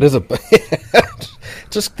you ask me. That is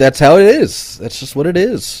just that's how it is. That's just what it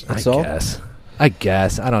is. That's all. I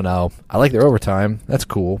guess. I don't know. I like their overtime. That's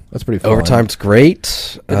cool. That's pretty fun. Overtime's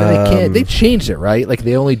great. But then they changed it, right? Like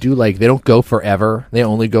they only do they don't go forever. They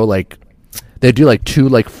only go they do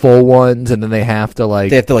 2 full ones, and then they have to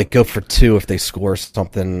they have to go for 2 if they score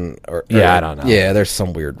something. I don't know. Yeah, there's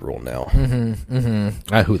some weird rule now.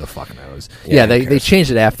 Who the fuck knows? Yeah, they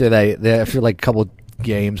changed it after they after a couple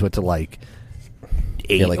games went to 8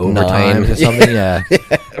 overtimes 9 or something. Yeah,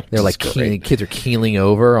 they're kids are keeling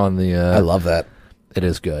over on the. I love that. It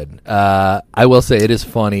is good. I will say it is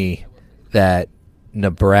funny that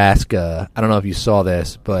Nebraska, I don't know if you saw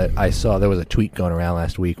this, but I saw there was a tweet going around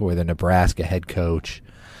last week where the Nebraska head coach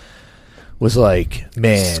was like,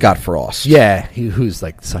 man, Scott Frost. Yeah, who's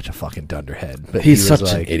such a fucking dunderhead. But he's such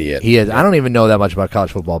an idiot. He is. I don't even know that much about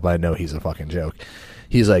college football, but I know he's a fucking joke.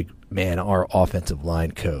 He's like, man, our offensive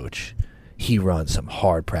line coach, he runs some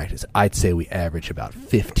hard practice. I'd say we average about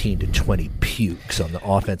 15 to 20 pukes on the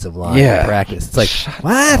offensive line in practice. It's like,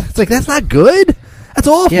 what? It's like, that's not good? That's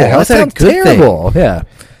awful. Yeah, that sounds terrible. Thing? Yeah.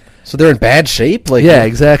 So they're in bad shape? Yeah,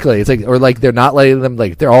 exactly. It's they're not letting them,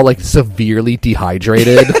 they're all severely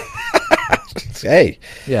dehydrated. Hey.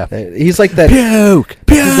 Yeah. He's like that. Puke!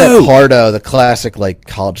 He's that Hardo, the classic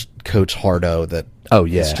college coach Hardo that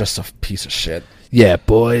is just a piece of shit. Yeah,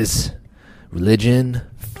 boys. Religion,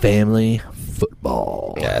 family,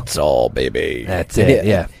 football. That's all, baby. That's it.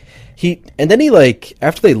 Yeah. And then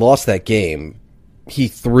after they lost that game, he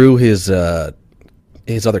threw his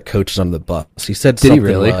other coaches under the bus. He said something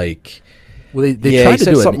like... Well, they tried to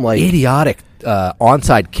do an idiotic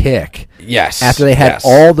onside kick. Yes. After they had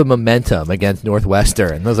all the momentum against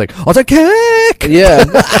Northwestern. And I was like, onside kick! Yeah.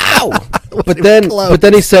 Wow! But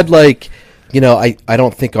then he said, I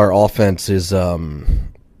don't think our offense is...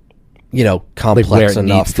 complex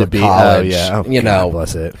enough for college. Oh, yeah. God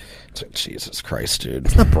bless it. Jesus Christ, dude.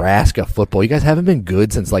 It's Nebraska football. You guys haven't been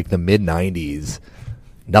good since the mid-90s.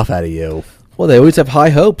 Enough out of you. Well, they always have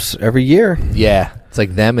high hopes every year. Yeah, it's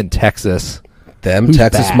like them in Texas. Them, Who's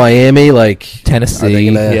Texas, back? Miami, like Tennessee. Are they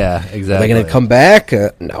gonna, Yeah, Are exactly. they going to come back? No.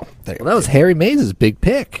 Well, that was Harry Mays' big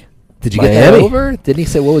pick. Did you get that Miami. over? Didn't he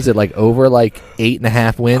say, what was it, like over like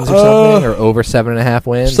 8.5 wins or something? Or over 7.5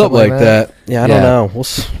 wins? Something like that. Yeah, I don't know. We'll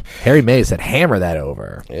Harry Mays said hammer that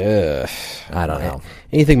over. Yeah. I don't know.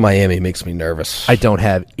 Anything Miami makes me nervous. I don't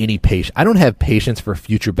have any patience. I don't have patience for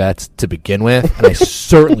future bets to begin with, and I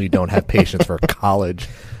certainly don't have patience for a college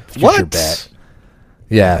future bet.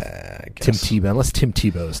 Yeah, Tim Tebow. Unless Tim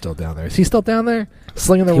Tebow is still down there. Is he still down there?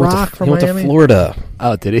 Slinging the rock from Miami? He went to Florida.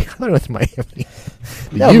 Oh, did he? I thought he went to Miami.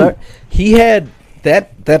 No, he had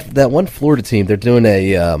that one Florida team. They're doing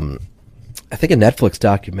I think a Netflix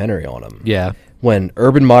documentary on him. Yeah. When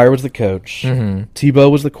Urban Meyer was the coach,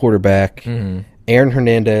 Tebow was the quarterback, Aaron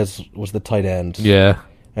Hernandez was the tight end. Yeah.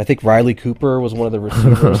 I think Riley Cooper was one of the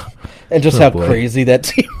receivers, and just how crazy that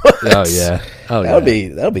team was. Oh yeah,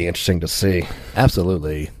 that'll be interesting to see.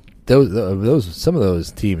 Absolutely, those some of those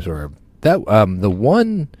teams were that the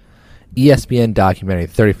one ESPN documentary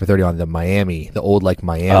 30 for 30 on the old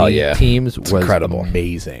Miami teams was incredible,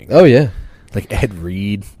 amazing. Oh yeah, like Ed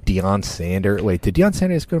Reed, Deion Sanders. Wait, did Deion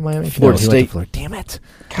Sanders go to Miami? Florida State. Damn it.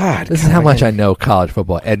 God, this is how much I know college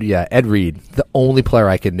football. Ed Reed, the only player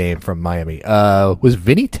I could name from Miami. Was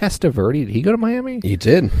Vinny Testaverde? Did he go to Miami? He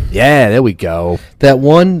did. Yeah, there we go. That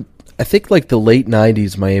one, I think like the late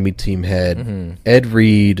 90s Miami team had Ed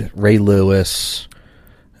Reed, Ray Lewis,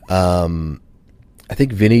 I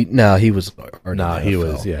think Vinny. No, he was. He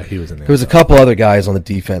was. Yeah, he was in there. There was a couple other guys on the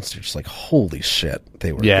defense. They're just like, holy shit,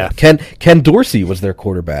 they were. Yeah. Good. Ken Dorsey was their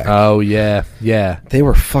quarterback. Oh yeah, yeah. They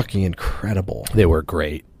were fucking incredible. They were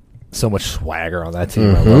great. So much swagger on that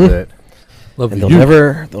team. I loved it. And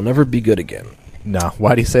they'll never be good again. No.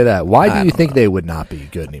 Why do you say that? Why do you think they would not be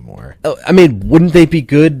good anymore? Oh, I mean, wouldn't they be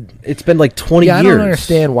good? It's been like 20 years. I don't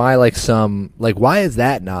understand why. Why is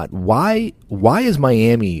that not? Why is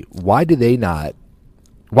Miami? Why do they not?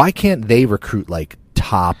 Why can't they recruit like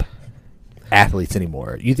top athletes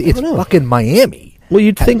anymore? It's fucking Miami. Well,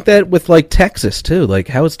 you'd think that with like Texas too. Like,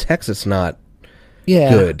 how is Texas not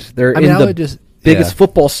good? They're the biggest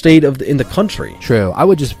football state in the country. True. I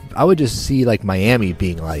would just see like Miami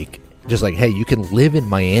being like, just like, hey, you can live in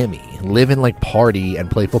Miami, live in like party and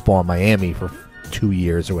play football in Miami for 2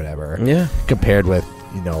 years or whatever. Yeah. Compared with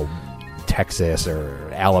Texas or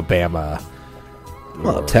Alabama.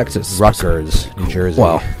 Well, Texas, Rutgers, New Jersey.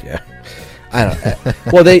 Well, yeah. I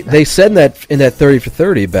don't. Well, they said that in that 30 for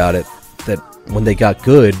 30 about it, that when they got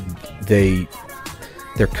good, their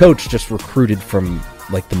coach just recruited from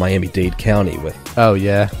like the Miami-Dade County with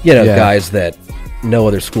guys that no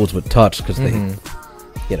other schools would touch because they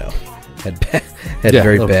had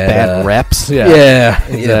very bad reps.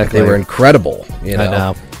 Exactly. They were incredible.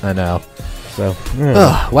 I know. So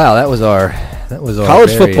wow, that was our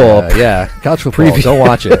college football. College football. Preview. Don't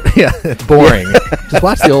watch it. Yeah, it's boring. Just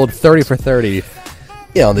watch the old 30 for 30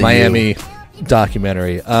 Miami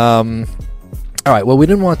documentary. All right. Well, we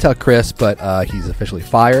didn't want to tell Chris, but he's officially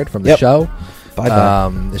fired from the show.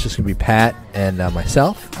 Bye-bye. It's just going to be Pat and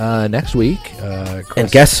myself next week. Chris.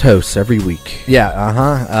 And guest hosts every week.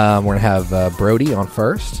 Yeah, we're going to have Brody on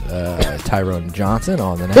first, Tyrone Johnson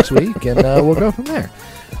on the next week, and we'll go from there.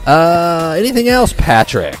 Anything else,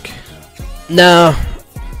 Patrick? No,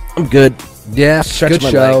 I'm good. Yeah, Stretch good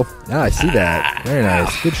my show. leg. I see that. Very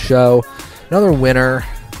nice. Good show. Another winner.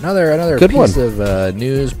 Another good piece one. of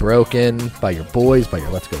news broken by your boys, by your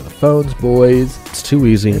Let's Go to the Phones boys. It's too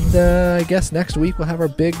easy. And I guess next week we'll have our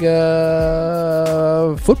big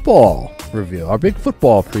football review, our big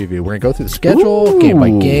football preview. We're going to go through the schedule, game by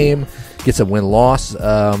game, get some win-loss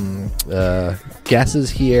guesses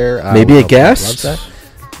here. Maybe a guest?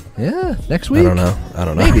 Yeah, next week. I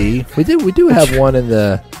don't know. Maybe. We do have one in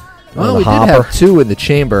the... Well, we did have two in the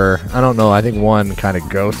chamber. I don't know. I think one kind of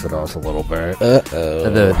ghosted us a little bit.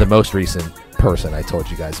 Uh-oh. The most recent person I told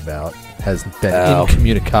you guys about has been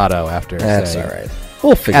incommunicado after That's saying, all right.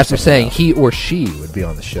 We'll figure after saying out. He or she would be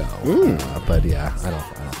on the show. But yeah, I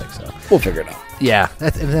don't think so. We'll figure it out. Yeah,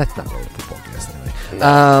 that's not really a football guest anyway.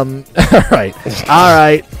 All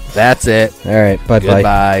right. That's it. All right. Bye-bye.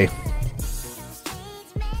 Goodbye.